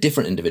led by a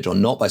different individual,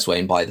 not by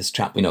Sweyn, by this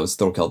chap we know as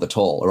Thorkel the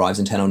Tall, arrives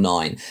in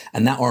 1009.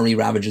 And that army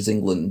ravages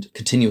England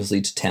continuously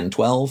to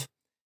 1012.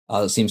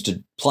 Seems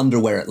to plunder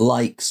where it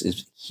likes,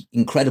 is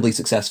incredibly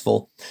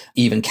successful,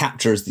 even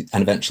captures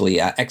and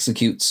eventually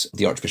executes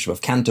the Archbishop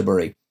of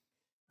Canterbury.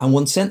 And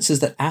one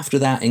senses that after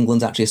that,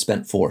 England's actually a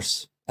spent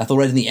force.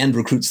 Ethelred in the end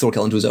recruits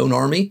Thorkel into his own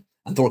army,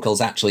 and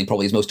Thorkel's actually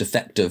probably his most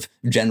effective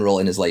general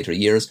in his later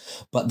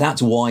years. But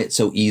that's why it's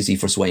so easy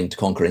for Sweyn to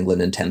conquer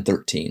England in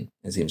 1013,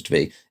 it seems to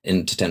be,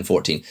 into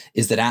 1014,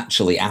 is that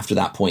actually after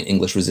that point,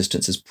 English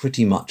resistance has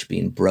pretty much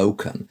been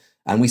broken.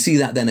 And we see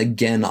that then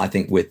again, I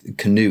think, with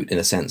Canute, in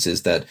a sense,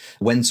 is that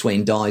when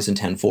Sweyn dies in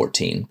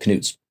 1014,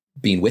 Canute's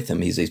been with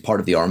him, he's part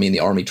of the army, and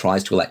the army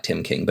tries to elect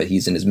him king, but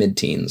he's in his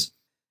mid-teens.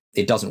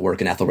 It doesn't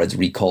work, and Ethelred's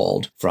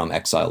recalled from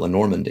exile in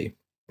Normandy.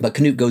 But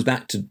Canute goes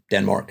back to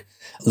Denmark,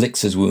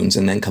 licks his wounds,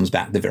 and then comes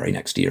back the very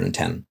next year in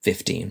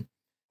 1015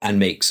 and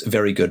makes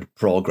very good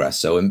progress.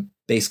 So he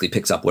basically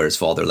picks up where his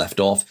father left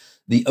off.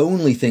 The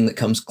only thing that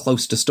comes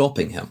close to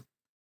stopping him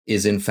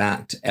is, in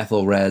fact,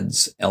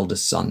 Ethelred's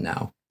eldest son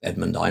now,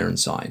 Edmund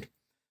Ironside,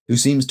 who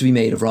seems to be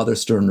made of rather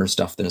sterner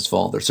stuff than his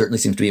father, certainly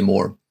seems to be a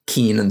more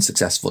keen and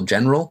successful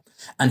general,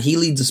 and he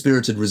leads a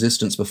spirited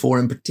resistance before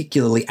him,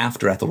 particularly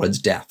after Ethelred's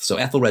death. So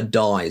Ethelred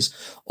dies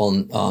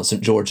on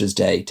St. George's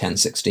Day,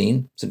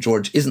 1016. St.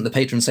 George isn't the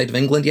patron saint of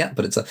England yet,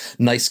 but it's a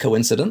nice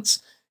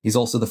coincidence. He's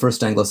also the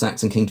first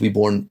Anglo-Saxon king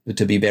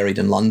to be buried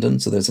in London,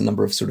 so there's a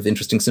number of sort of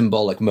interesting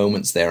symbolic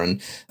moments there,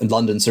 and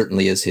London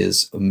certainly is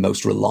his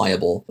most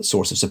reliable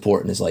source of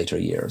support in his later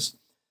years.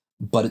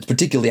 But it's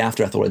particularly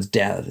after Ethelred's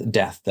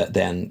death that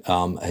then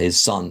his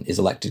son is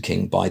elected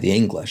king by the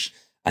English.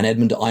 And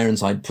Edmund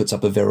Ironside puts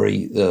up a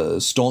very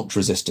staunch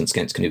resistance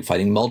against Canute,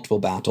 fighting multiple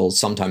battles,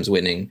 sometimes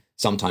winning,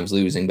 sometimes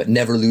losing, but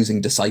never losing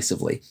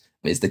decisively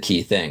is the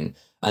key thing.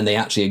 And they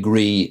actually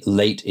agree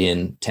late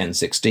in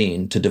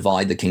 1016 to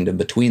divide the kingdom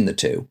between the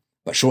two.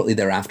 But shortly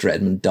thereafter,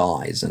 Edmund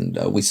dies, and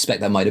we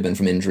suspect that might have been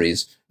from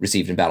injuries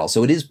received in battle.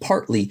 So it is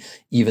partly,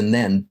 even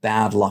then,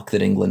 bad luck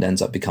that England ends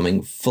up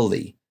becoming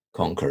fully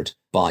conquered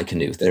by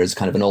Canute. There's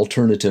kind of an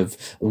alternative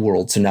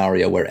world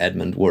scenario where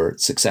Edmund were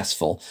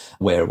successful,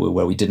 where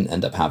we didn't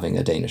end up having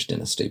a Danish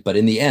dynasty. But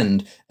in the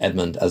end,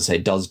 Edmund, as I say,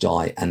 does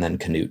die, and then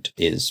Canute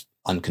is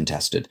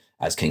uncontested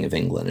as King of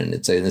England. And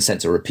it's, in a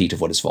sense, a repeat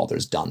of what his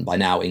father's done. By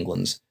now,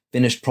 England's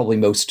finished. Probably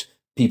most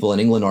people in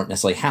England aren't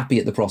necessarily happy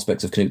at the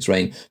prospects of Canute's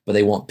reign, but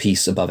they want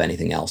peace above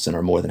anything else and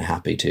are more than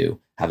happy to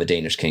have a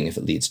Danish king if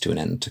it leads to an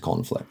end to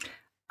conflict.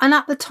 And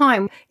at the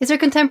time, is there a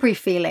contemporary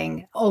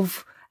feeling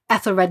of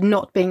Ethelred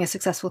not being a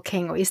successful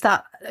king, or is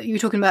that, you were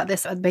talking about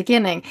this at the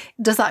beginning,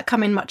 does that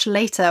come in much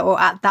later,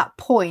 or at that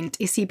point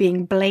is he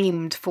being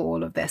blamed for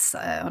all of this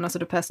on a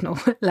sort of personal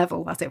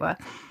level, as it were?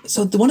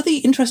 So one of the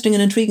interesting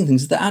and intriguing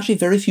things is that actually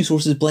very few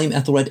sources blame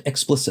Ethelred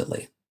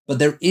explicitly, but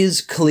there is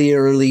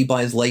clearly,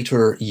 by his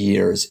later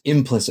years,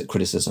 implicit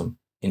criticism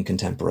in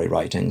contemporary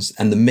writings,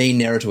 and the main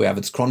narrative we have,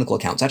 its chronicle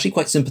accounts, actually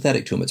quite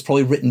sympathetic to him. It's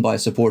probably written by a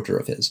supporter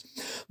of his,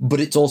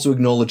 but it's also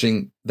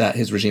acknowledging that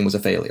his regime was a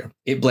failure.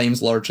 It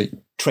blames largely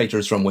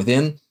traitors from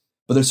within,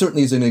 but there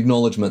certainly is an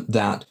acknowledgement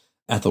that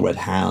Ethelred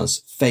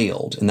has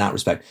failed in that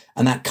respect,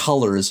 and that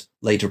colours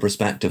later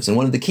perspectives. And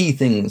one of the key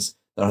things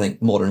that I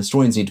think modern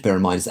historians need to bear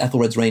in mind is that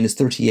Ethelred's reign is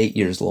 38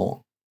 years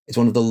long. It's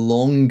one of the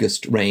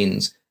longest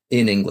reigns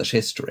in English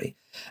history.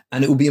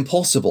 And it would be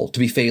impossible to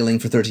be failing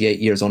for 38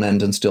 years on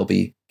end and still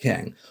be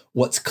king.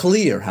 What's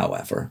clear,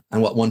 however,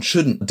 and what one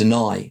shouldn't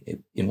deny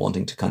in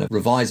wanting to kind of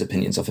revise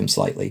opinions of him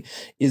slightly,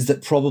 is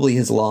that probably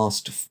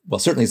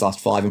certainly his last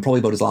 5 and probably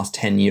about his last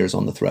 10 years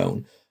on the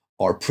throne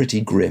are pretty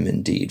grim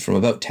indeed. From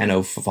about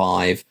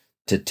 1005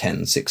 to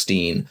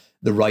 1016,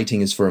 the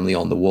writing is firmly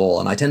on the wall.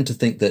 And I tend to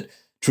think that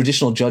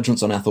traditional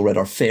judgments on Ethelred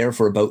are fair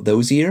for about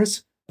those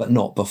years, but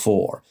not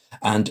before.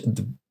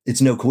 And it's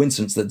no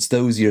coincidence that it's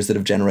those years that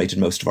have generated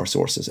most of our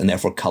sources and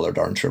therefore coloured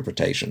our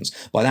interpretations.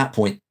 By that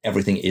point,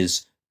 everything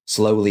is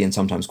slowly and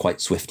sometimes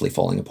quite swiftly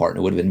falling apart. And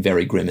it would have been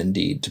very grim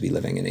indeed to be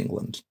living in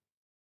England.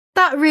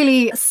 That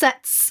really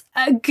sets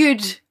a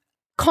good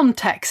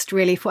context,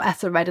 really, for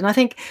Ethelred. And I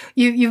think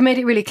you've made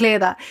it really clear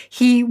that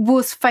he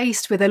was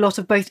faced with a lot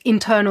of both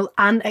internal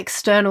and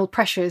external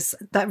pressures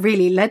that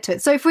really led to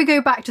it. So if we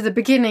go back to the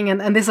beginning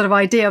and this sort of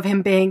idea of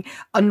him being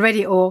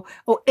unready or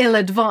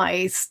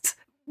ill-advised,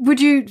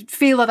 would you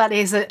feel that that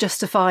is a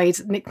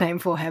justified nickname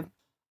for him?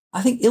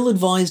 I think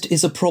ill-advised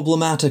is a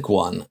problematic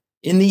one.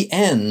 In the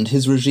end,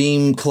 his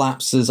regime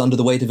collapses under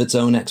the weight of its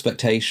own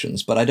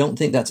expectations, but I don't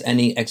think that's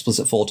any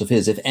explicit fault of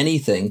his. If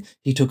anything,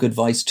 he took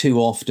advice too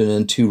often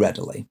and too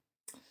readily.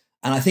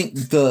 And I think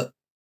the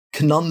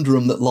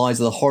conundrum that lies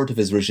at the heart of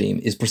his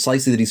regime is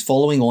precisely that he's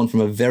following on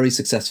from a very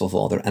successful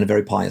father and a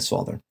very pious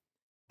father,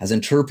 has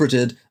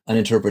interpreted an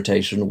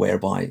interpretation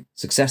whereby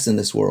success in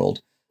this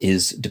world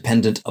is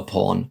dependent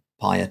upon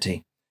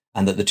piety,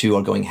 and that the two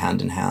are going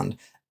hand in hand.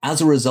 As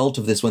a result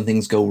of this, when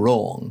things go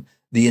wrong,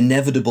 the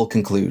inevitable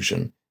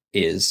conclusion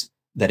is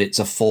that it's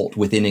a fault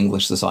within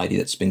English society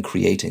that's been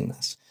creating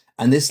this.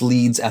 And this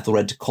leads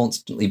Ethelred to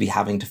constantly be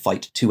having to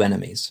fight two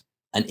enemies,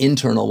 an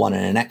internal one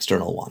and an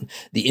external one.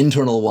 The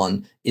internal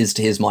one is,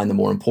 to his mind, the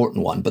more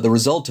important one. But the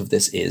result of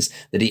this is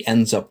that he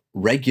ends up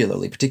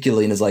regularly,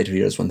 particularly in his later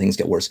years when things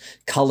get worse,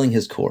 culling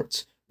his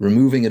courts,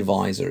 removing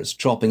advisors,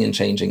 chopping and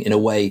changing in a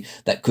way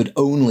that could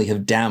only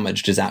have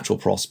damaged his actual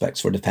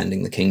prospects for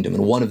defending the kingdom.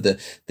 And one of the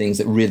things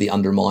that really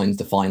undermines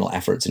the final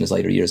efforts in his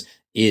later years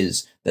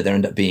is that there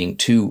end up being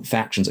two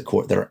factions at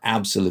court that are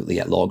absolutely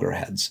at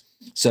loggerheads.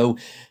 So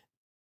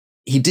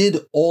he did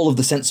all of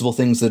the sensible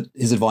things that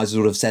his advisors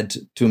would have said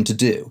to him to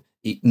do.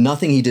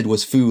 Nothing he did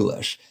was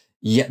foolish,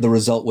 yet the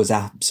result was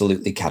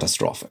absolutely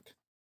catastrophic.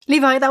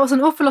 Levi, that was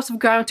an awful lot of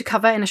ground to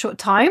cover in a short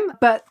time,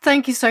 but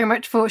thank you so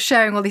much for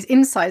sharing all these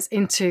insights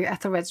into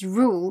Ethelred's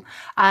rule.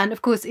 And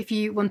of course, if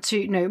you want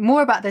to know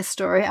more about this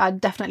story, I'd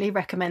definitely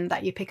recommend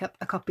that you pick up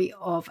a copy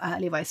of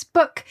Levi's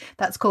book.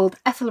 That's called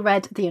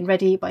Ethelred the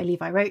Unready by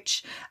Levi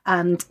Roche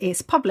and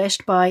is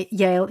published by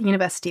Yale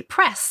University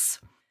Press.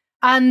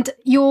 And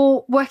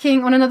you're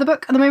working on another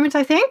book at the moment,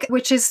 I think,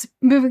 which is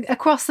moving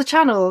across the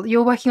channel.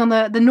 You're working on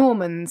the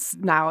Normans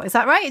now. Is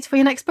that right, for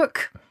your next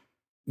book?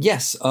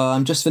 Yes,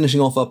 I'm just finishing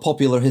off a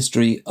popular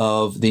history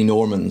of the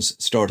Normans,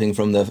 starting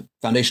from the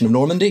foundation of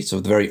Normandy, so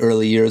the very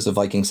early years of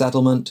Viking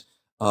settlement,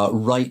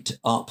 right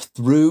up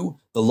through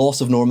the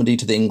loss of Normandy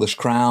to the English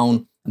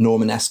crown,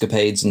 Norman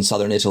escapades in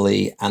southern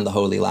Italy and the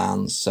Holy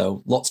Lands.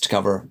 So lots to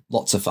cover,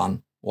 lots of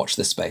fun. Watch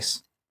this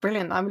space.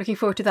 Brilliant. I'm looking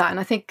forward to that. And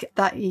I think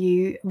that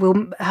you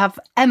will have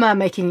Emma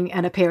making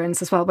an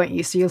appearance as well, won't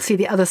you? So you'll see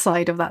the other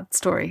side of that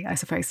story, I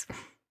suppose.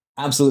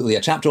 Absolutely.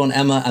 A chapter on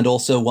Emma and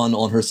also one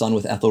on her son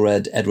with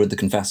Ethelred, Edward the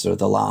Confessor,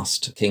 the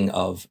last king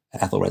of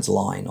Ethelred's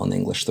line on the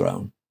English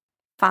throne.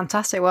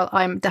 Fantastic. Well,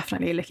 I'm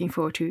definitely looking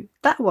forward to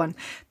that one.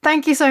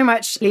 Thank you so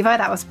much, Levi.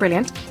 That was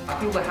brilliant. I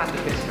feel the hand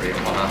of history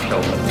upon our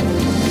shoulders.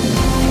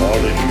 All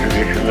this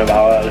tradition of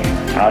ours,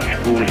 our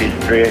school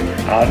history,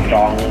 our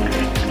songs,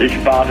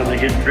 this part of the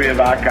history of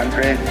our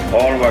country,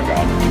 all were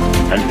gone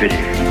and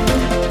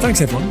finished.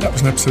 Thanks, everyone. That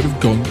was an episode of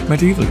Gone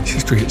Medieval. It's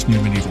History Hits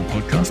New Medieval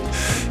podcast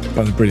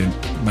by the brilliant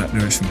Matt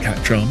Lewis and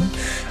Kat Jarman.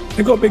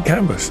 They've got a big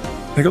canvas.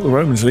 They got the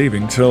Romans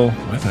leaving till,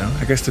 I don't know,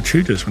 I guess the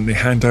Tudors when they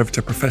hand over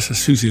to Professor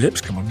Susie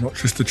Lipscomb on Not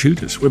Just the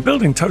Tudors. We're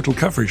building total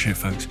coverage here,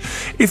 folks.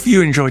 If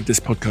you enjoyed this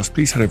podcast,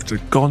 please head over to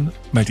Gone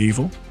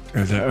Medieval,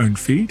 their own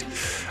feed,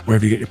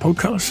 wherever you get your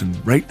podcasts,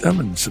 and rate them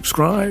and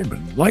subscribe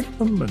and like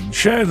them and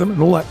share them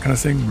and all that kind of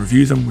thing.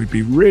 Review them. We'd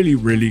be really,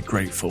 really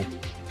grateful.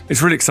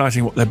 It's really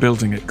exciting what they're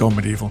building at Gone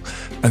Medieval,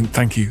 and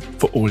thank you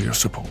for all your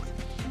support.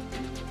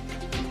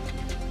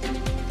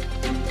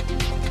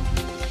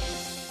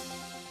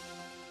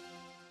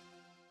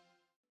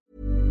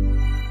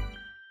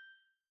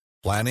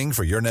 Planning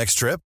for your next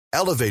trip?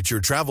 Elevate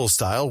your travel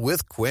style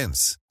with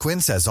Quince.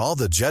 Quince has all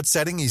the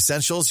jet-setting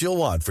essentials you'll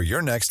want for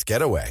your next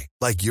getaway,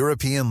 like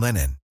European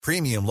linen,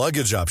 premium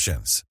luggage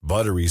options,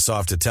 buttery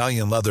soft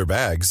Italian leather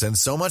bags, and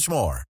so much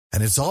more.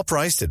 And it's all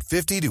priced at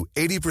 50 to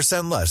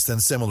 80% less than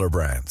similar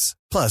brands.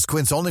 Plus,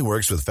 Quince only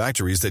works with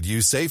factories that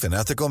use safe and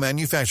ethical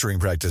manufacturing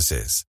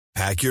practices.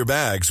 Pack your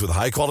bags with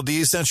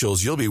high-quality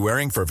essentials you'll be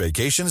wearing for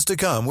vacations to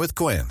come with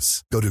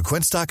Quince. Go to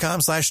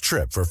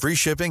quince.com/trip for free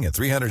shipping and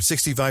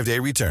 365-day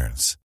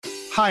returns.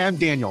 Hi, I'm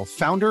Daniel,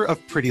 founder of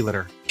Pretty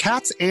Litter.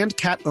 Cats and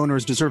cat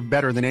owners deserve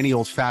better than any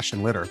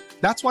old-fashioned litter.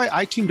 That's why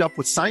I teamed up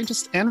with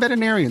scientists and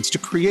veterinarians to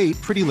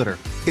create Pretty Litter.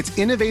 Its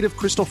innovative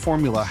crystal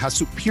formula has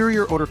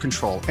superior odor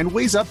control and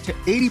weighs up to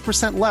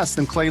 80% less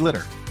than clay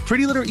litter.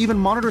 Pretty Litter even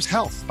monitors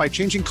health by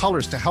changing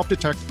colors to help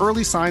detect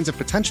early signs of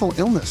potential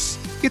illness.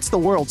 It's the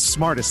world's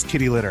smartest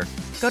kitty litter.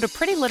 Go to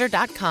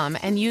prettylitter.com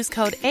and use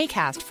code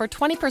ACAST for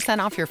 20%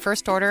 off your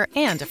first order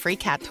and a free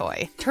cat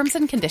toy. Terms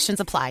and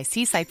conditions apply.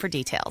 See site for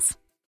details.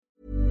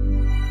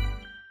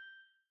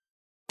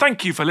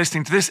 Thank you for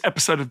listening to this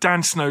episode of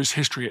Dan Snow's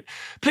History Hit.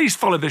 Please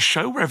follow this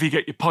show wherever you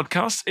get your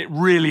podcasts. It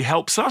really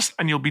helps us,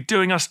 and you'll be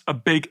doing us a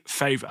big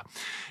favour.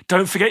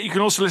 Don't forget, you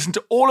can also listen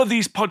to all of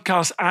these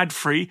podcasts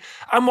ad-free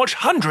and watch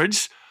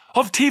hundreds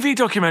of TV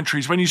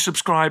documentaries when you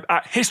subscribe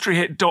at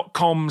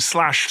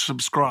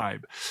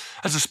historyhit.com/subscribe.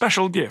 As a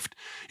special gift,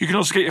 you can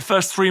also get your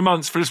first 3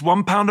 months for just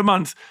 £1 a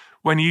month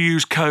when you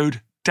use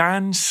code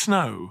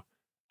DANSNOW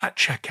at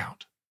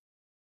checkout.